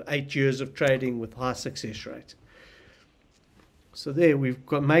of 8 years of trading with high success rate. So there, we've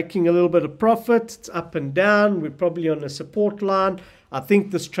got making a little bit of profit. It's up and down. We're probably on a support line. I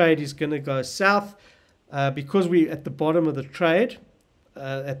think this trade is going to go south because we're at the bottom of the trade,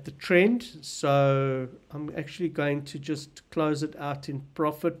 at the trend. So I'm actually going to just close it out in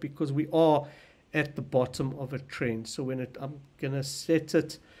profit because we are at the bottom of a trend. So when I'm going to set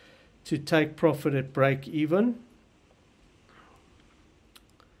it to take profit at break even,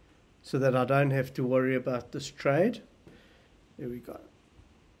 so that I don't have to worry about this trade. There we go.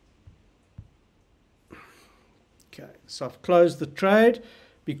 Okay, so I've closed the trade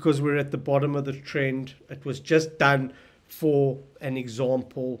because we're at the bottom of the trend. It was just done for an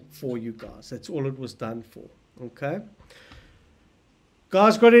example for you guys. That's all it was done for. Okay.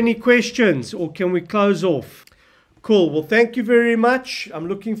 Guys, got any questions or can we close off? Cool. Well, thank you very much. I'm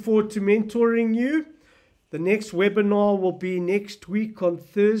looking forward to mentoring you. The next webinar will be next week on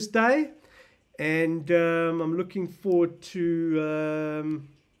Thursday, and I'm looking forward to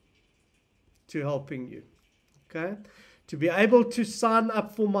helping you. Okay, to be able to sign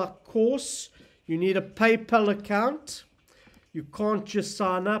up for my course, you need a PayPal account. You can't just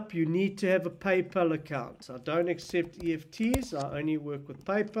sign up. You need to have a PayPal account. I don't accept EFTs. I only work with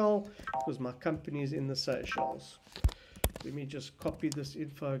PayPal because my company is in the Seychelles. Let me just copy this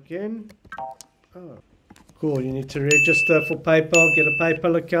info again. Oh. Cool, you need to register for PayPal, get a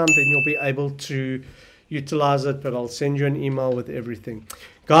PayPal account, then you'll be able to utilize it, but I'll send you an email with everything.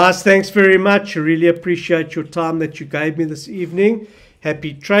 Guys, thanks very much. I really appreciate your time that you gave me this evening.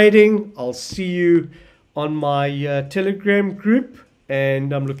 Happy trading. I'll see you on my Telegram group,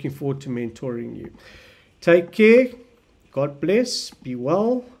 and I'm looking forward to mentoring you. Take care. God bless. Be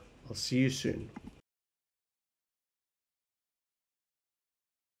well. I'll see you soon.